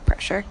systolic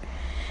pressure.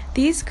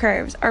 These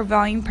curves are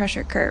volume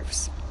pressure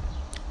curves.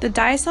 The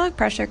diastolic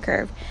pressure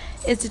curve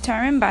is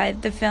determined by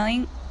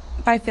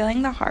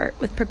filling the heart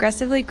with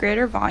progressively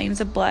greater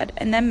volumes of blood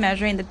and then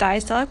measuring the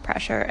diastolic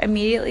pressure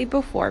immediately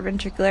before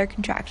ventricular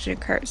contraction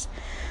occurs,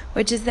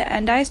 which is the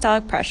end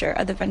diastolic pressure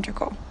of the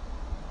ventricle.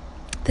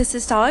 The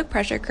systolic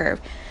pressure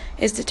curve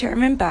is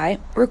determined by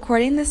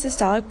recording the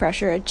systolic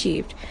pressure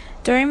achieved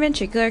during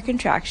ventricular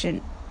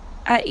contraction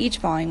at each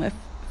volume of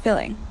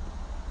filling.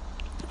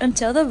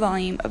 Until the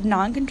volume of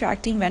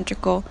non-contracting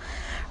ventricle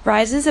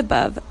rises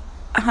above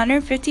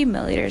 150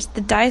 milliliters, the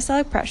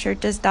diastolic pressure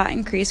does not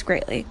increase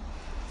greatly.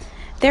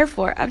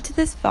 Therefore, up to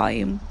this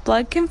volume,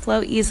 blood can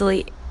flow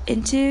easily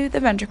into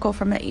the ventricle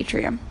from the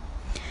atrium.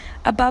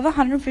 Above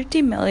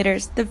 150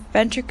 milliliters, the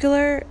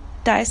ventricular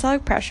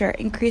diastolic pressure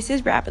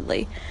increases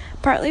rapidly,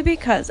 partly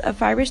because of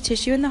fibrous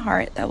tissue in the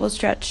heart that will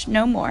stretch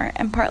no more,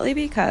 and partly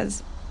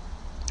because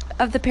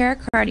of the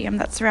pericardium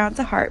that surrounds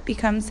the heart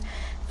becomes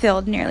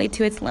filled nearly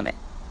to its limit.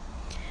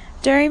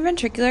 During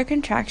ventricular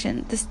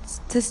contraction, the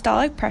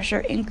systolic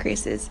pressure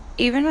increases,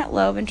 even at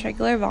low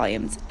ventricular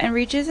volumes, and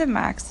reaches a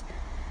max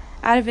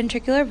at a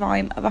ventricular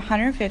volume of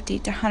 150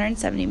 to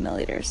 170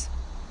 milliliters.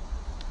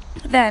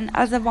 Then,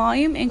 as the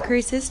volume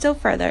increases still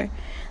further,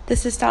 the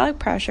systolic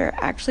pressure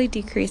actually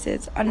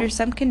decreases under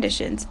some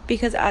conditions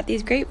because at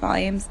these great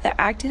volumes, the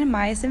actin and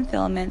myosin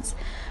filaments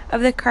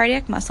of the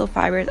cardiac muscle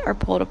fibers are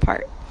pulled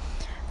apart,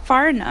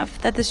 far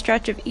enough that the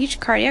stretch of each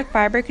cardiac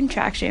fiber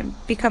contraction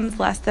becomes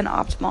less than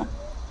optimal.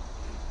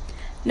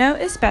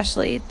 Note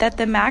especially that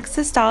the max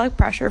systolic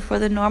pressure for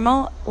the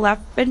normal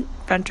left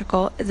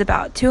ventricle is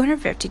about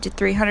 250 to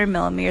 300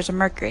 millimeters of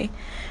mercury,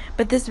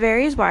 but this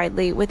varies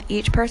widely with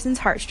each person's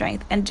heart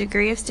strength and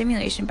degree of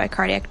stimulation by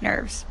cardiac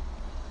nerves.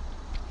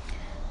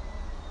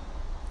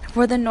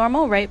 For the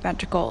normal right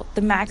ventricle,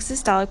 the max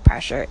systolic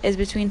pressure is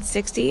between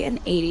 60 and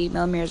 80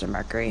 millimeters of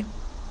mercury.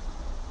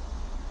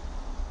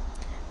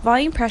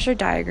 Volume pressure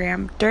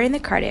diagram during the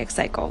cardiac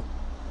cycle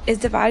is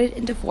divided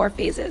into 4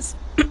 phases.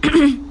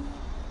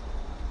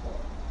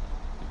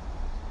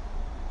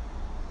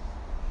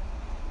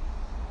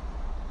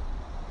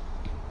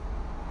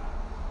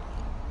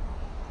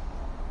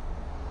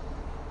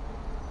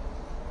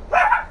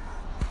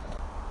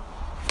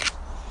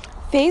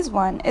 Phase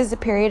 1 is the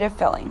period of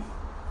filling.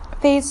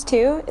 Phase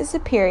 2 is the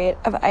period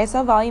of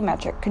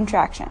isovolumetric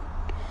contraction.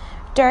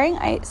 During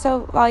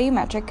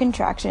isovolumetric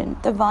contraction,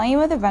 the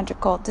volume of the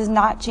ventricle does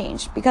not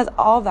change because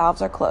all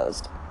valves are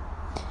closed.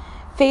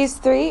 Phase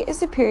 3 is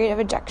the period of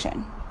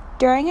ejection.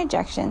 During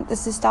ejection, the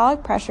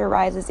systolic pressure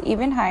rises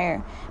even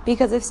higher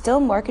because of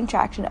still more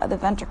contraction of the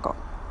ventricle.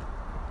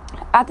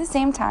 At the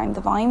same time,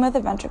 the volume of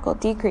the ventricle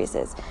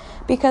decreases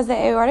because the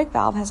aortic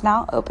valve has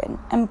now opened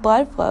and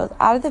blood flows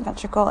out of the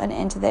ventricle and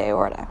into the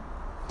aorta.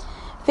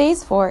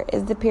 Phase 4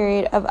 is the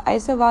period of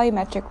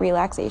isovolumetric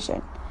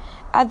relaxation.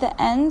 At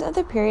the end of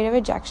the period of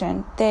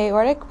ejection, the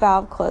aortic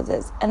valve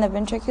closes and the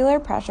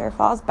ventricular pressure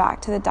falls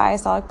back to the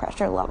diastolic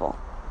pressure level.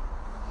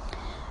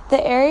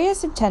 The area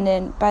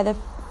subtended by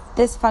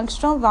this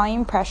functional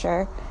volume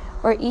pressure,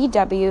 or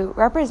EW,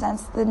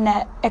 represents the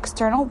net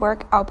external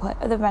work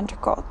output of the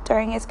ventricle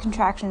during its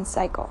contraction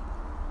cycle.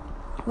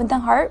 When the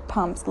heart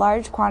pumps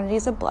large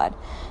quantities of blood,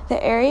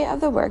 the area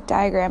of the work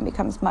diagram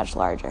becomes much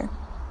larger.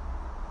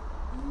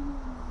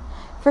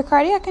 For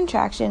cardiac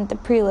contraction, the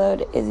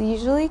preload is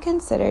usually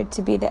considered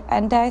to be the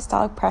end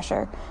diastolic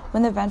pressure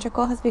when the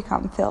ventricle has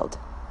become filled.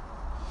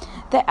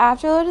 The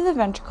afterload of the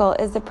ventricle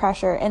is the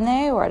pressure in the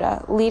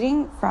aorta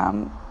leading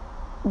from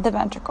the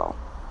ventricle.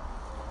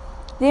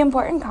 The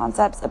important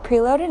concepts of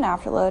preload and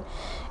afterload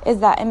is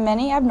that in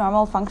many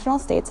abnormal functional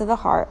states of the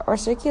heart or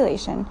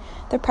circulation,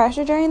 the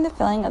pressure during the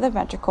filling of the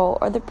ventricle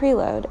or the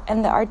preload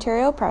and the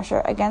arterial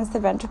pressure against the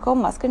ventricle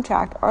must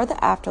contract, or the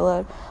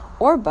afterload,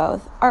 or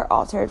both, are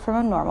altered from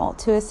a normal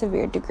to a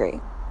severe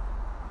degree.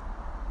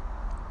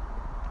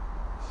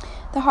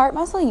 The heart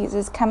muscle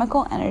uses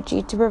chemical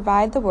energy to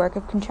provide the work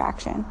of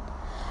contraction.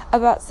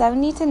 About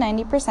 70 to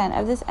 90%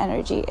 of this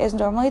energy is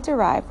normally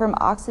derived from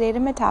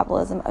oxidative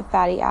metabolism of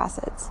fatty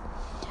acids.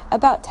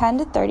 About 10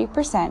 to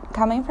 30%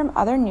 coming from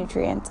other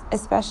nutrients,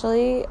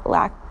 especially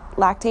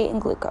lactate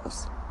and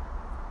glucose.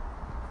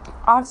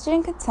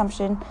 Oxygen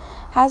consumption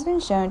has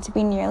been shown to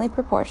be nearly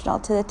proportional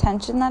to the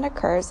tension that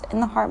occurs in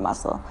the heart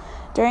muscle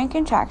during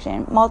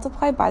contraction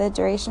multiplied by the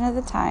duration of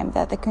the time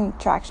that the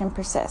contraction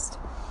persists.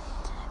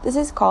 This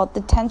is called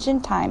the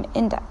tension time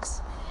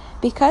index.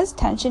 Because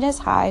tension is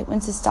high when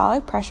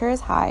systolic pressure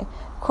is high,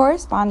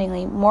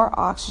 correspondingly more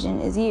oxygen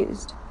is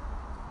used.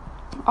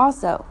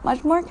 Also,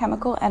 much more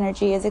chemical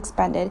energy is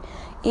expended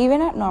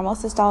even at normal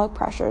systolic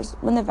pressures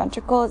when the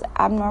ventricle is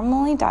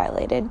abnormally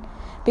dilated,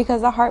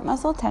 because the heart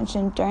muscle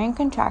tension during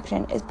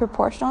contraction is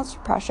proportional to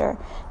pressure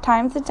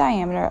times the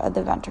diameter of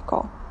the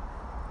ventricle.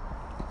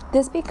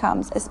 This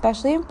becomes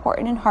especially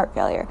important in heart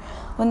failure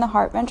when the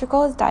heart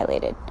ventricle is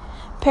dilated.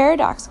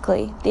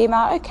 Paradoxically, the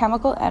amount of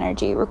chemical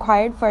energy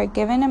required for a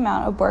given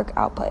amount of work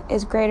output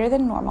is greater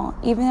than normal,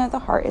 even though the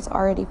heart is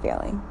already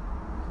failing.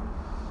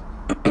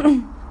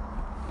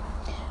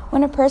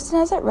 When a person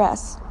is at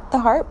rest, the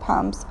heart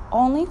pumps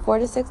only 4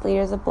 to 6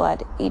 liters of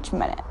blood each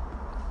minute.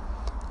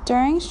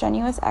 During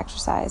strenuous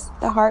exercise,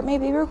 the heart may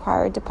be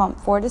required to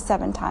pump 4 to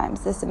 7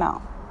 times this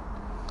amount.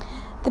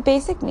 The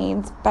basic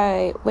needs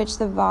by which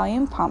the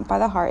volume pumped by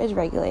the heart is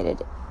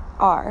regulated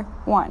are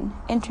 1.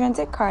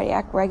 Intrinsic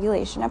cardiac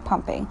regulation of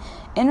pumping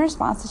in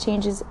response to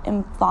changes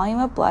in volume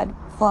of blood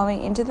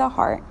flowing into the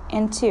heart,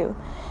 and 2.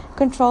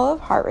 Control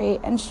of heart rate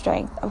and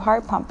strength of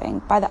heart pumping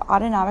by the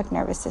autonomic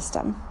nervous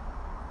system.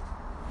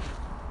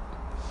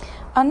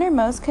 Under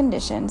most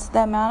conditions,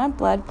 the amount of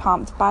blood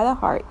pumped by the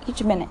heart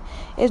each minute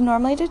is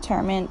normally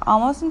determined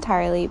almost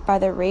entirely by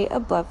the rate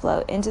of blood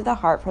flow into the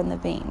heart from the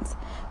veins,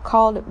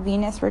 called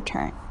venous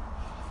return.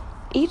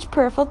 Each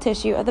peripheral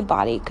tissue of the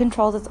body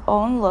controls its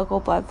own local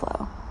blood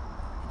flow.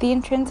 The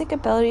intrinsic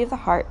ability of the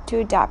heart to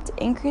adapt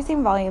to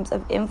increasing volumes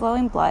of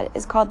inflowing blood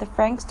is called the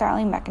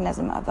Frank-Starling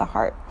mechanism of the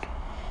heart.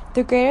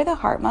 The greater the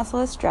heart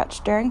muscle is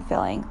stretched during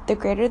filling, the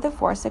greater the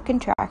force of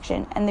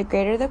contraction and the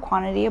greater the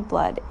quantity of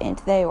blood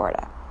into the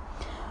aorta.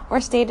 Or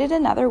stated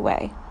another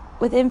way,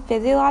 within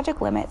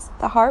physiologic limits,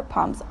 the heart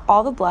pumps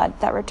all the blood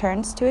that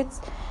returns to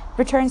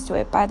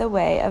it by the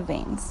way of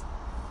veins.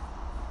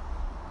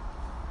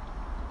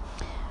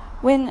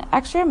 When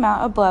extra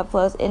amount of blood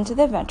flows into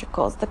the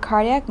ventricles, the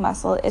cardiac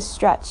muscle is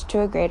stretched to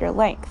a greater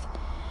length.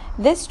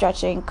 This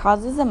stretching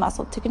causes the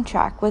muscle to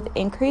contract with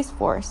increased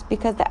force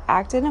because the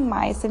actin and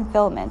myosin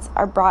filaments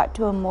are brought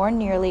to a more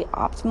nearly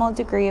optimal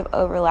degree of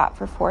overlap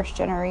for force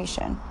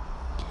generation.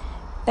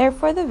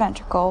 Therefore, the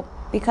ventricle,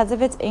 because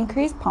of its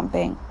increased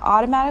pumping,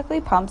 automatically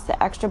pumps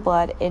the extra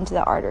blood into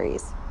the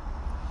arteries.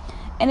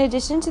 In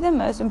addition to the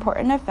most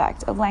important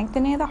effect of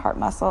lengthening of the heart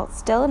muscle,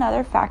 still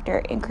another factor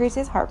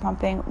increases heart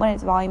pumping when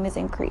its volume is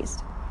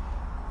increased.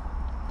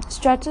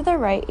 Stretch of the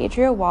right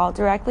atrial wall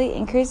directly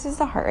increases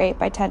the heart rate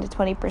by 10 to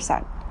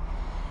 20%.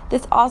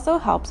 This also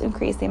helps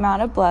increase the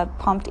amount of blood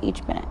pumped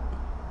each minute.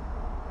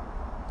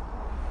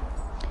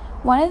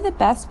 One of the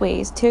best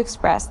ways to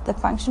express the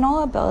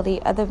functional ability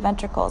of the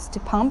ventricles to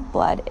pump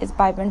blood is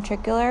by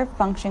ventricular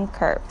function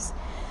curves.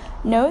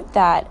 Note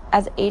that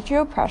as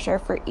atrial pressure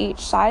for each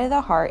side of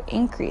the heart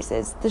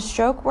increases, the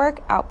stroke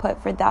work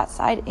output for that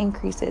side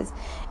increases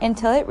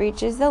until it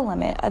reaches the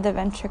limit of the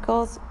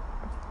ventricle's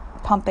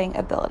pumping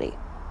ability.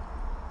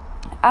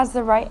 As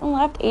the right and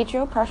left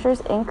atrial pressures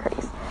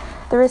increase,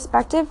 the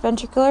respective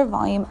ventricular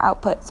volume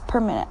outputs per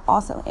minute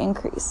also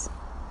increase.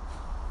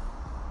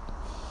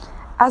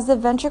 As the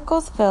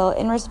ventricles fill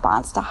in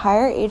response to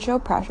higher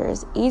atrial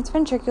pressures, each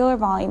ventricular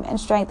volume and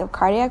strength of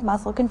cardiac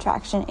muscle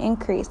contraction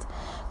increase,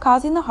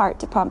 causing the heart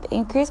to pump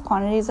increased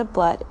quantities of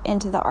blood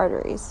into the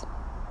arteries.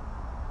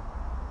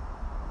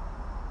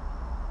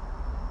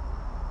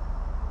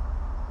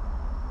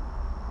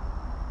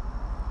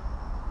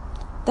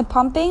 The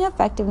pumping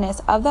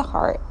effectiveness of the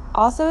heart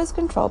also is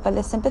controlled by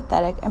the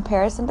sympathetic and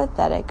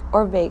parasympathetic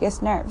or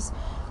vagus nerves,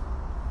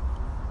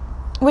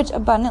 which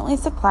abundantly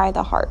supply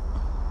the heart.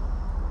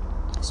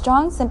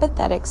 Strong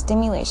sympathetic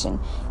stimulation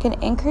can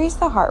increase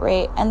the heart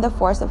rate and the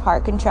force of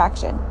heart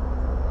contraction.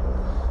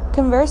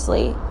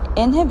 Conversely,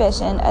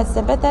 inhibition of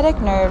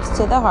sympathetic nerves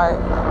to the heart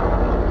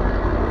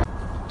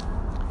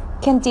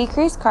can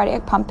decrease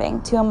cardiac pumping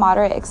to a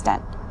moderate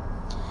extent.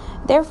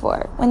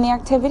 Therefore, when the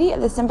activity of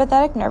the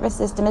sympathetic nervous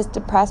system is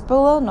depressed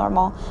below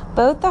normal,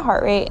 both the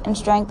heart rate and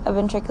strength of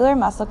ventricular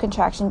muscle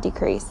contraction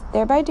decrease,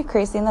 thereby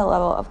decreasing the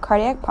level of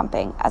cardiac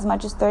pumping as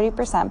much as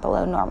 30%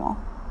 below normal.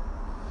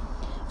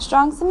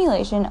 Strong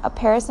stimulation of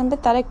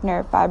parasympathetic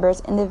nerve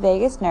fibers in the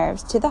vagus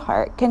nerves to the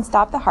heart can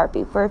stop the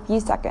heartbeat for a few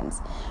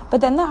seconds,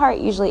 but then the heart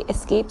usually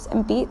escapes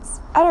and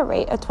beats at a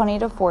rate of 20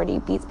 to 40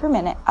 beats per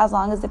minute as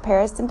long as the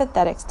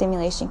parasympathetic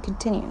stimulation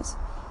continues.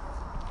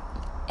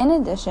 In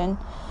addition,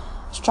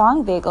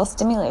 strong vagal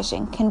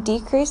stimulation can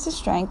decrease the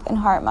strength and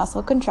heart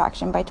muscle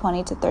contraction by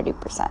 20 to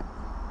 30%.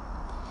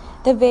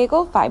 The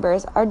vagal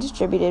fibers are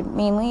distributed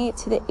mainly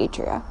to the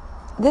atria.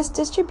 This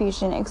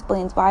distribution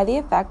explains why the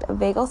effect of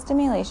vagal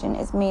stimulation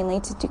is mainly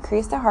to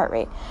decrease the heart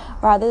rate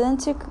rather than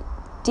to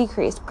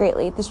decrease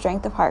greatly the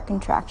strength of heart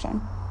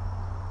contraction.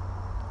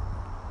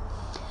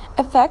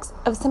 Effects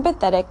of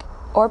sympathetic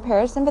or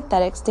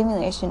parasympathetic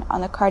stimulation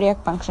on the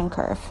cardiac function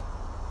curve.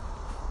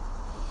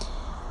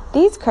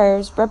 These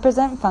curves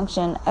represent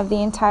function of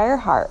the entire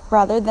heart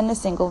rather than a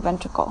single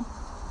ventricle.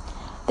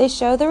 They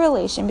show the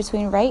relation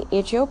between right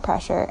atrial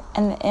pressure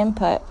and the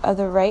input of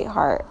the right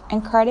heart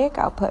and cardiac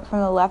output from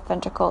the left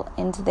ventricle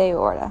into the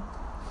aorta.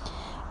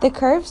 The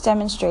curves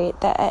demonstrate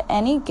that at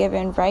any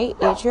given right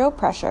atrial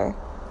pressure,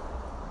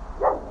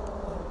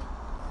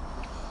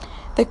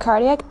 the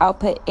cardiac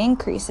output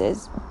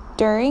increases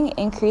during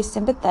increased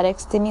sympathetic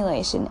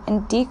stimulation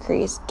and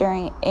decreases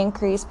during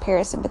increased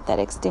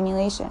parasympathetic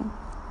stimulation.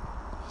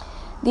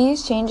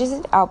 These changes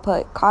in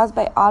output caused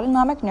by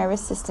autonomic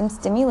nervous system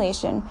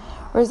stimulation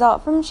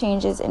result from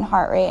changes in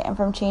heart rate and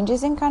from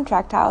changes in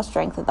contractile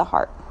strength of the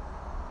heart.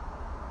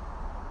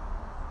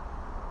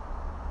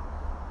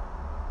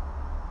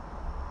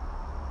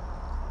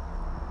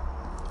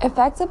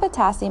 Effects of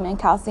potassium and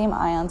calcium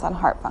ions on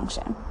heart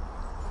function.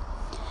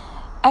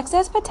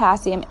 Excess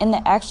potassium in the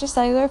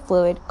extracellular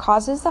fluid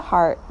causes the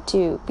heart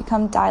to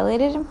become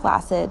dilated and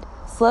flaccid,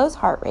 slows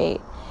heart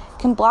rate,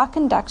 can block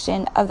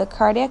conduction of the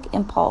cardiac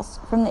impulse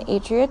from the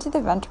atria to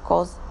the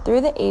ventricles through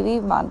the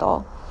AV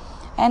bundle,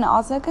 and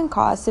also can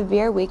cause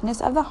severe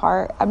weakness of the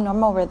heart,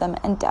 abnormal rhythm,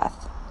 and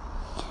death.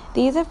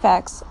 These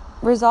effects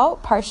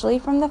result partially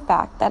from the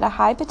fact that a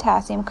high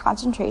potassium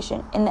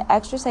concentration in the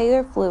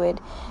extracellular fluid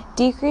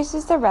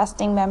decreases the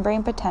resting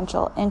membrane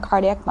potential in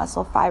cardiac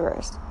muscle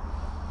fibers.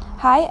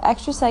 High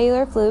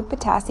extracellular fluid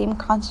potassium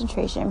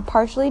concentration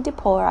partially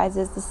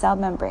depolarizes the cell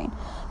membrane,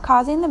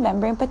 causing the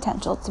membrane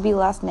potential to be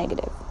less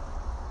negative.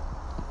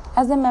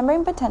 As the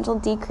membrane potential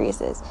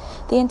decreases,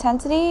 the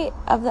intensity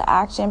of the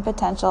action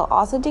potential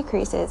also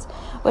decreases,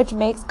 which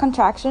makes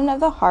contraction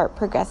of the heart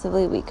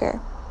progressively weaker.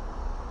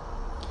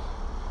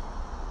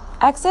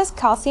 Excess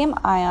calcium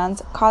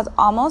ions cause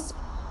almost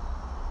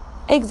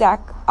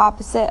exact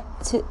opposite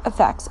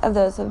effects of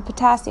those of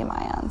potassium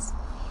ions.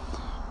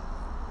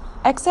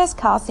 Excess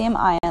calcium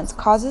ions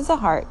causes the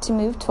heart to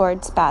move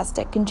toward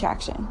spastic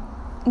contraction.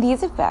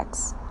 These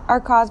effects are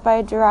caused by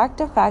a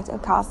direct effect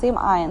of calcium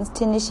ions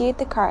to initiate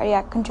the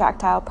cardiac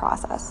contractile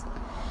process.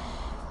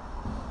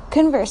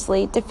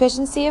 Conversely,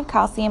 deficiency of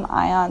calcium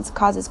ions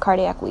causes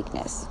cardiac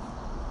weakness.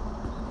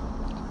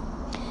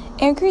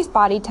 Increased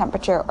body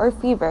temperature or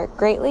fever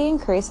greatly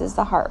increases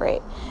the heart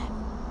rate.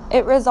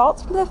 It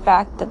results from the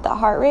fact that the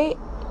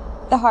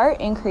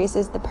heart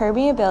increases the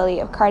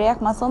permeability of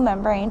cardiac muscle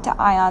membrane to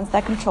ions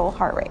that control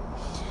heart rate,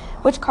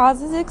 which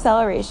causes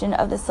acceleration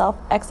of the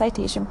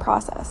self-excitation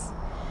process.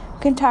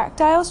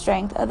 Contractile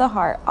strength of the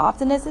heart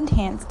often is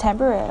enhanced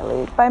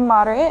temporarily by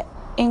moderate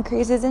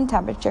increases in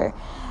temperature,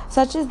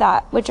 such as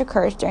that which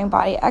occurs during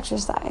body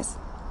exercise.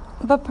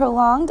 But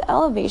prolonged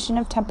elevation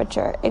of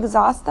temperature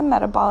exhausts the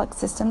metabolic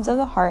systems of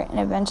the heart and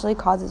eventually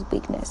causes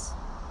weakness.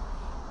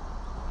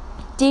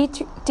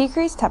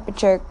 Decreased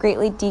temperature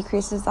greatly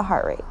decreases the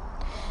heart rate.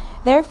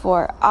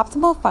 Therefore,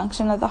 optimal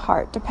function of the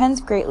heart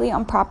depends greatly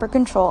on proper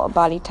control of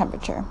body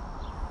temperature.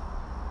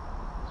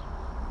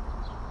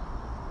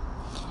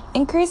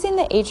 Increasing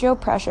the atrial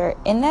pressure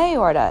in the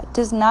aorta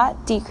does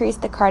not decrease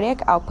the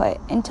cardiac output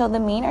until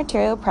the mean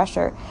arterial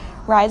pressure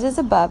rises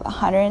above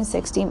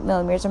 160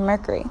 millimeters of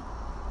mercury.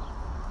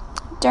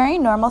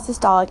 During normal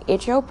systolic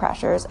atrial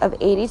pressures of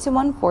 80 to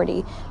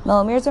 140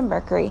 millimeters of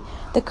mercury,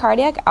 the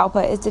cardiac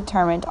output is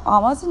determined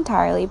almost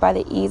entirely by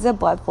the ease of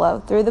blood flow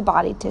through the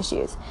body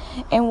tissues,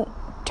 in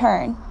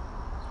turn,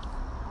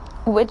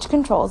 which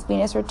controls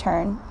venous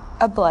return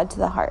of blood to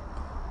the heart.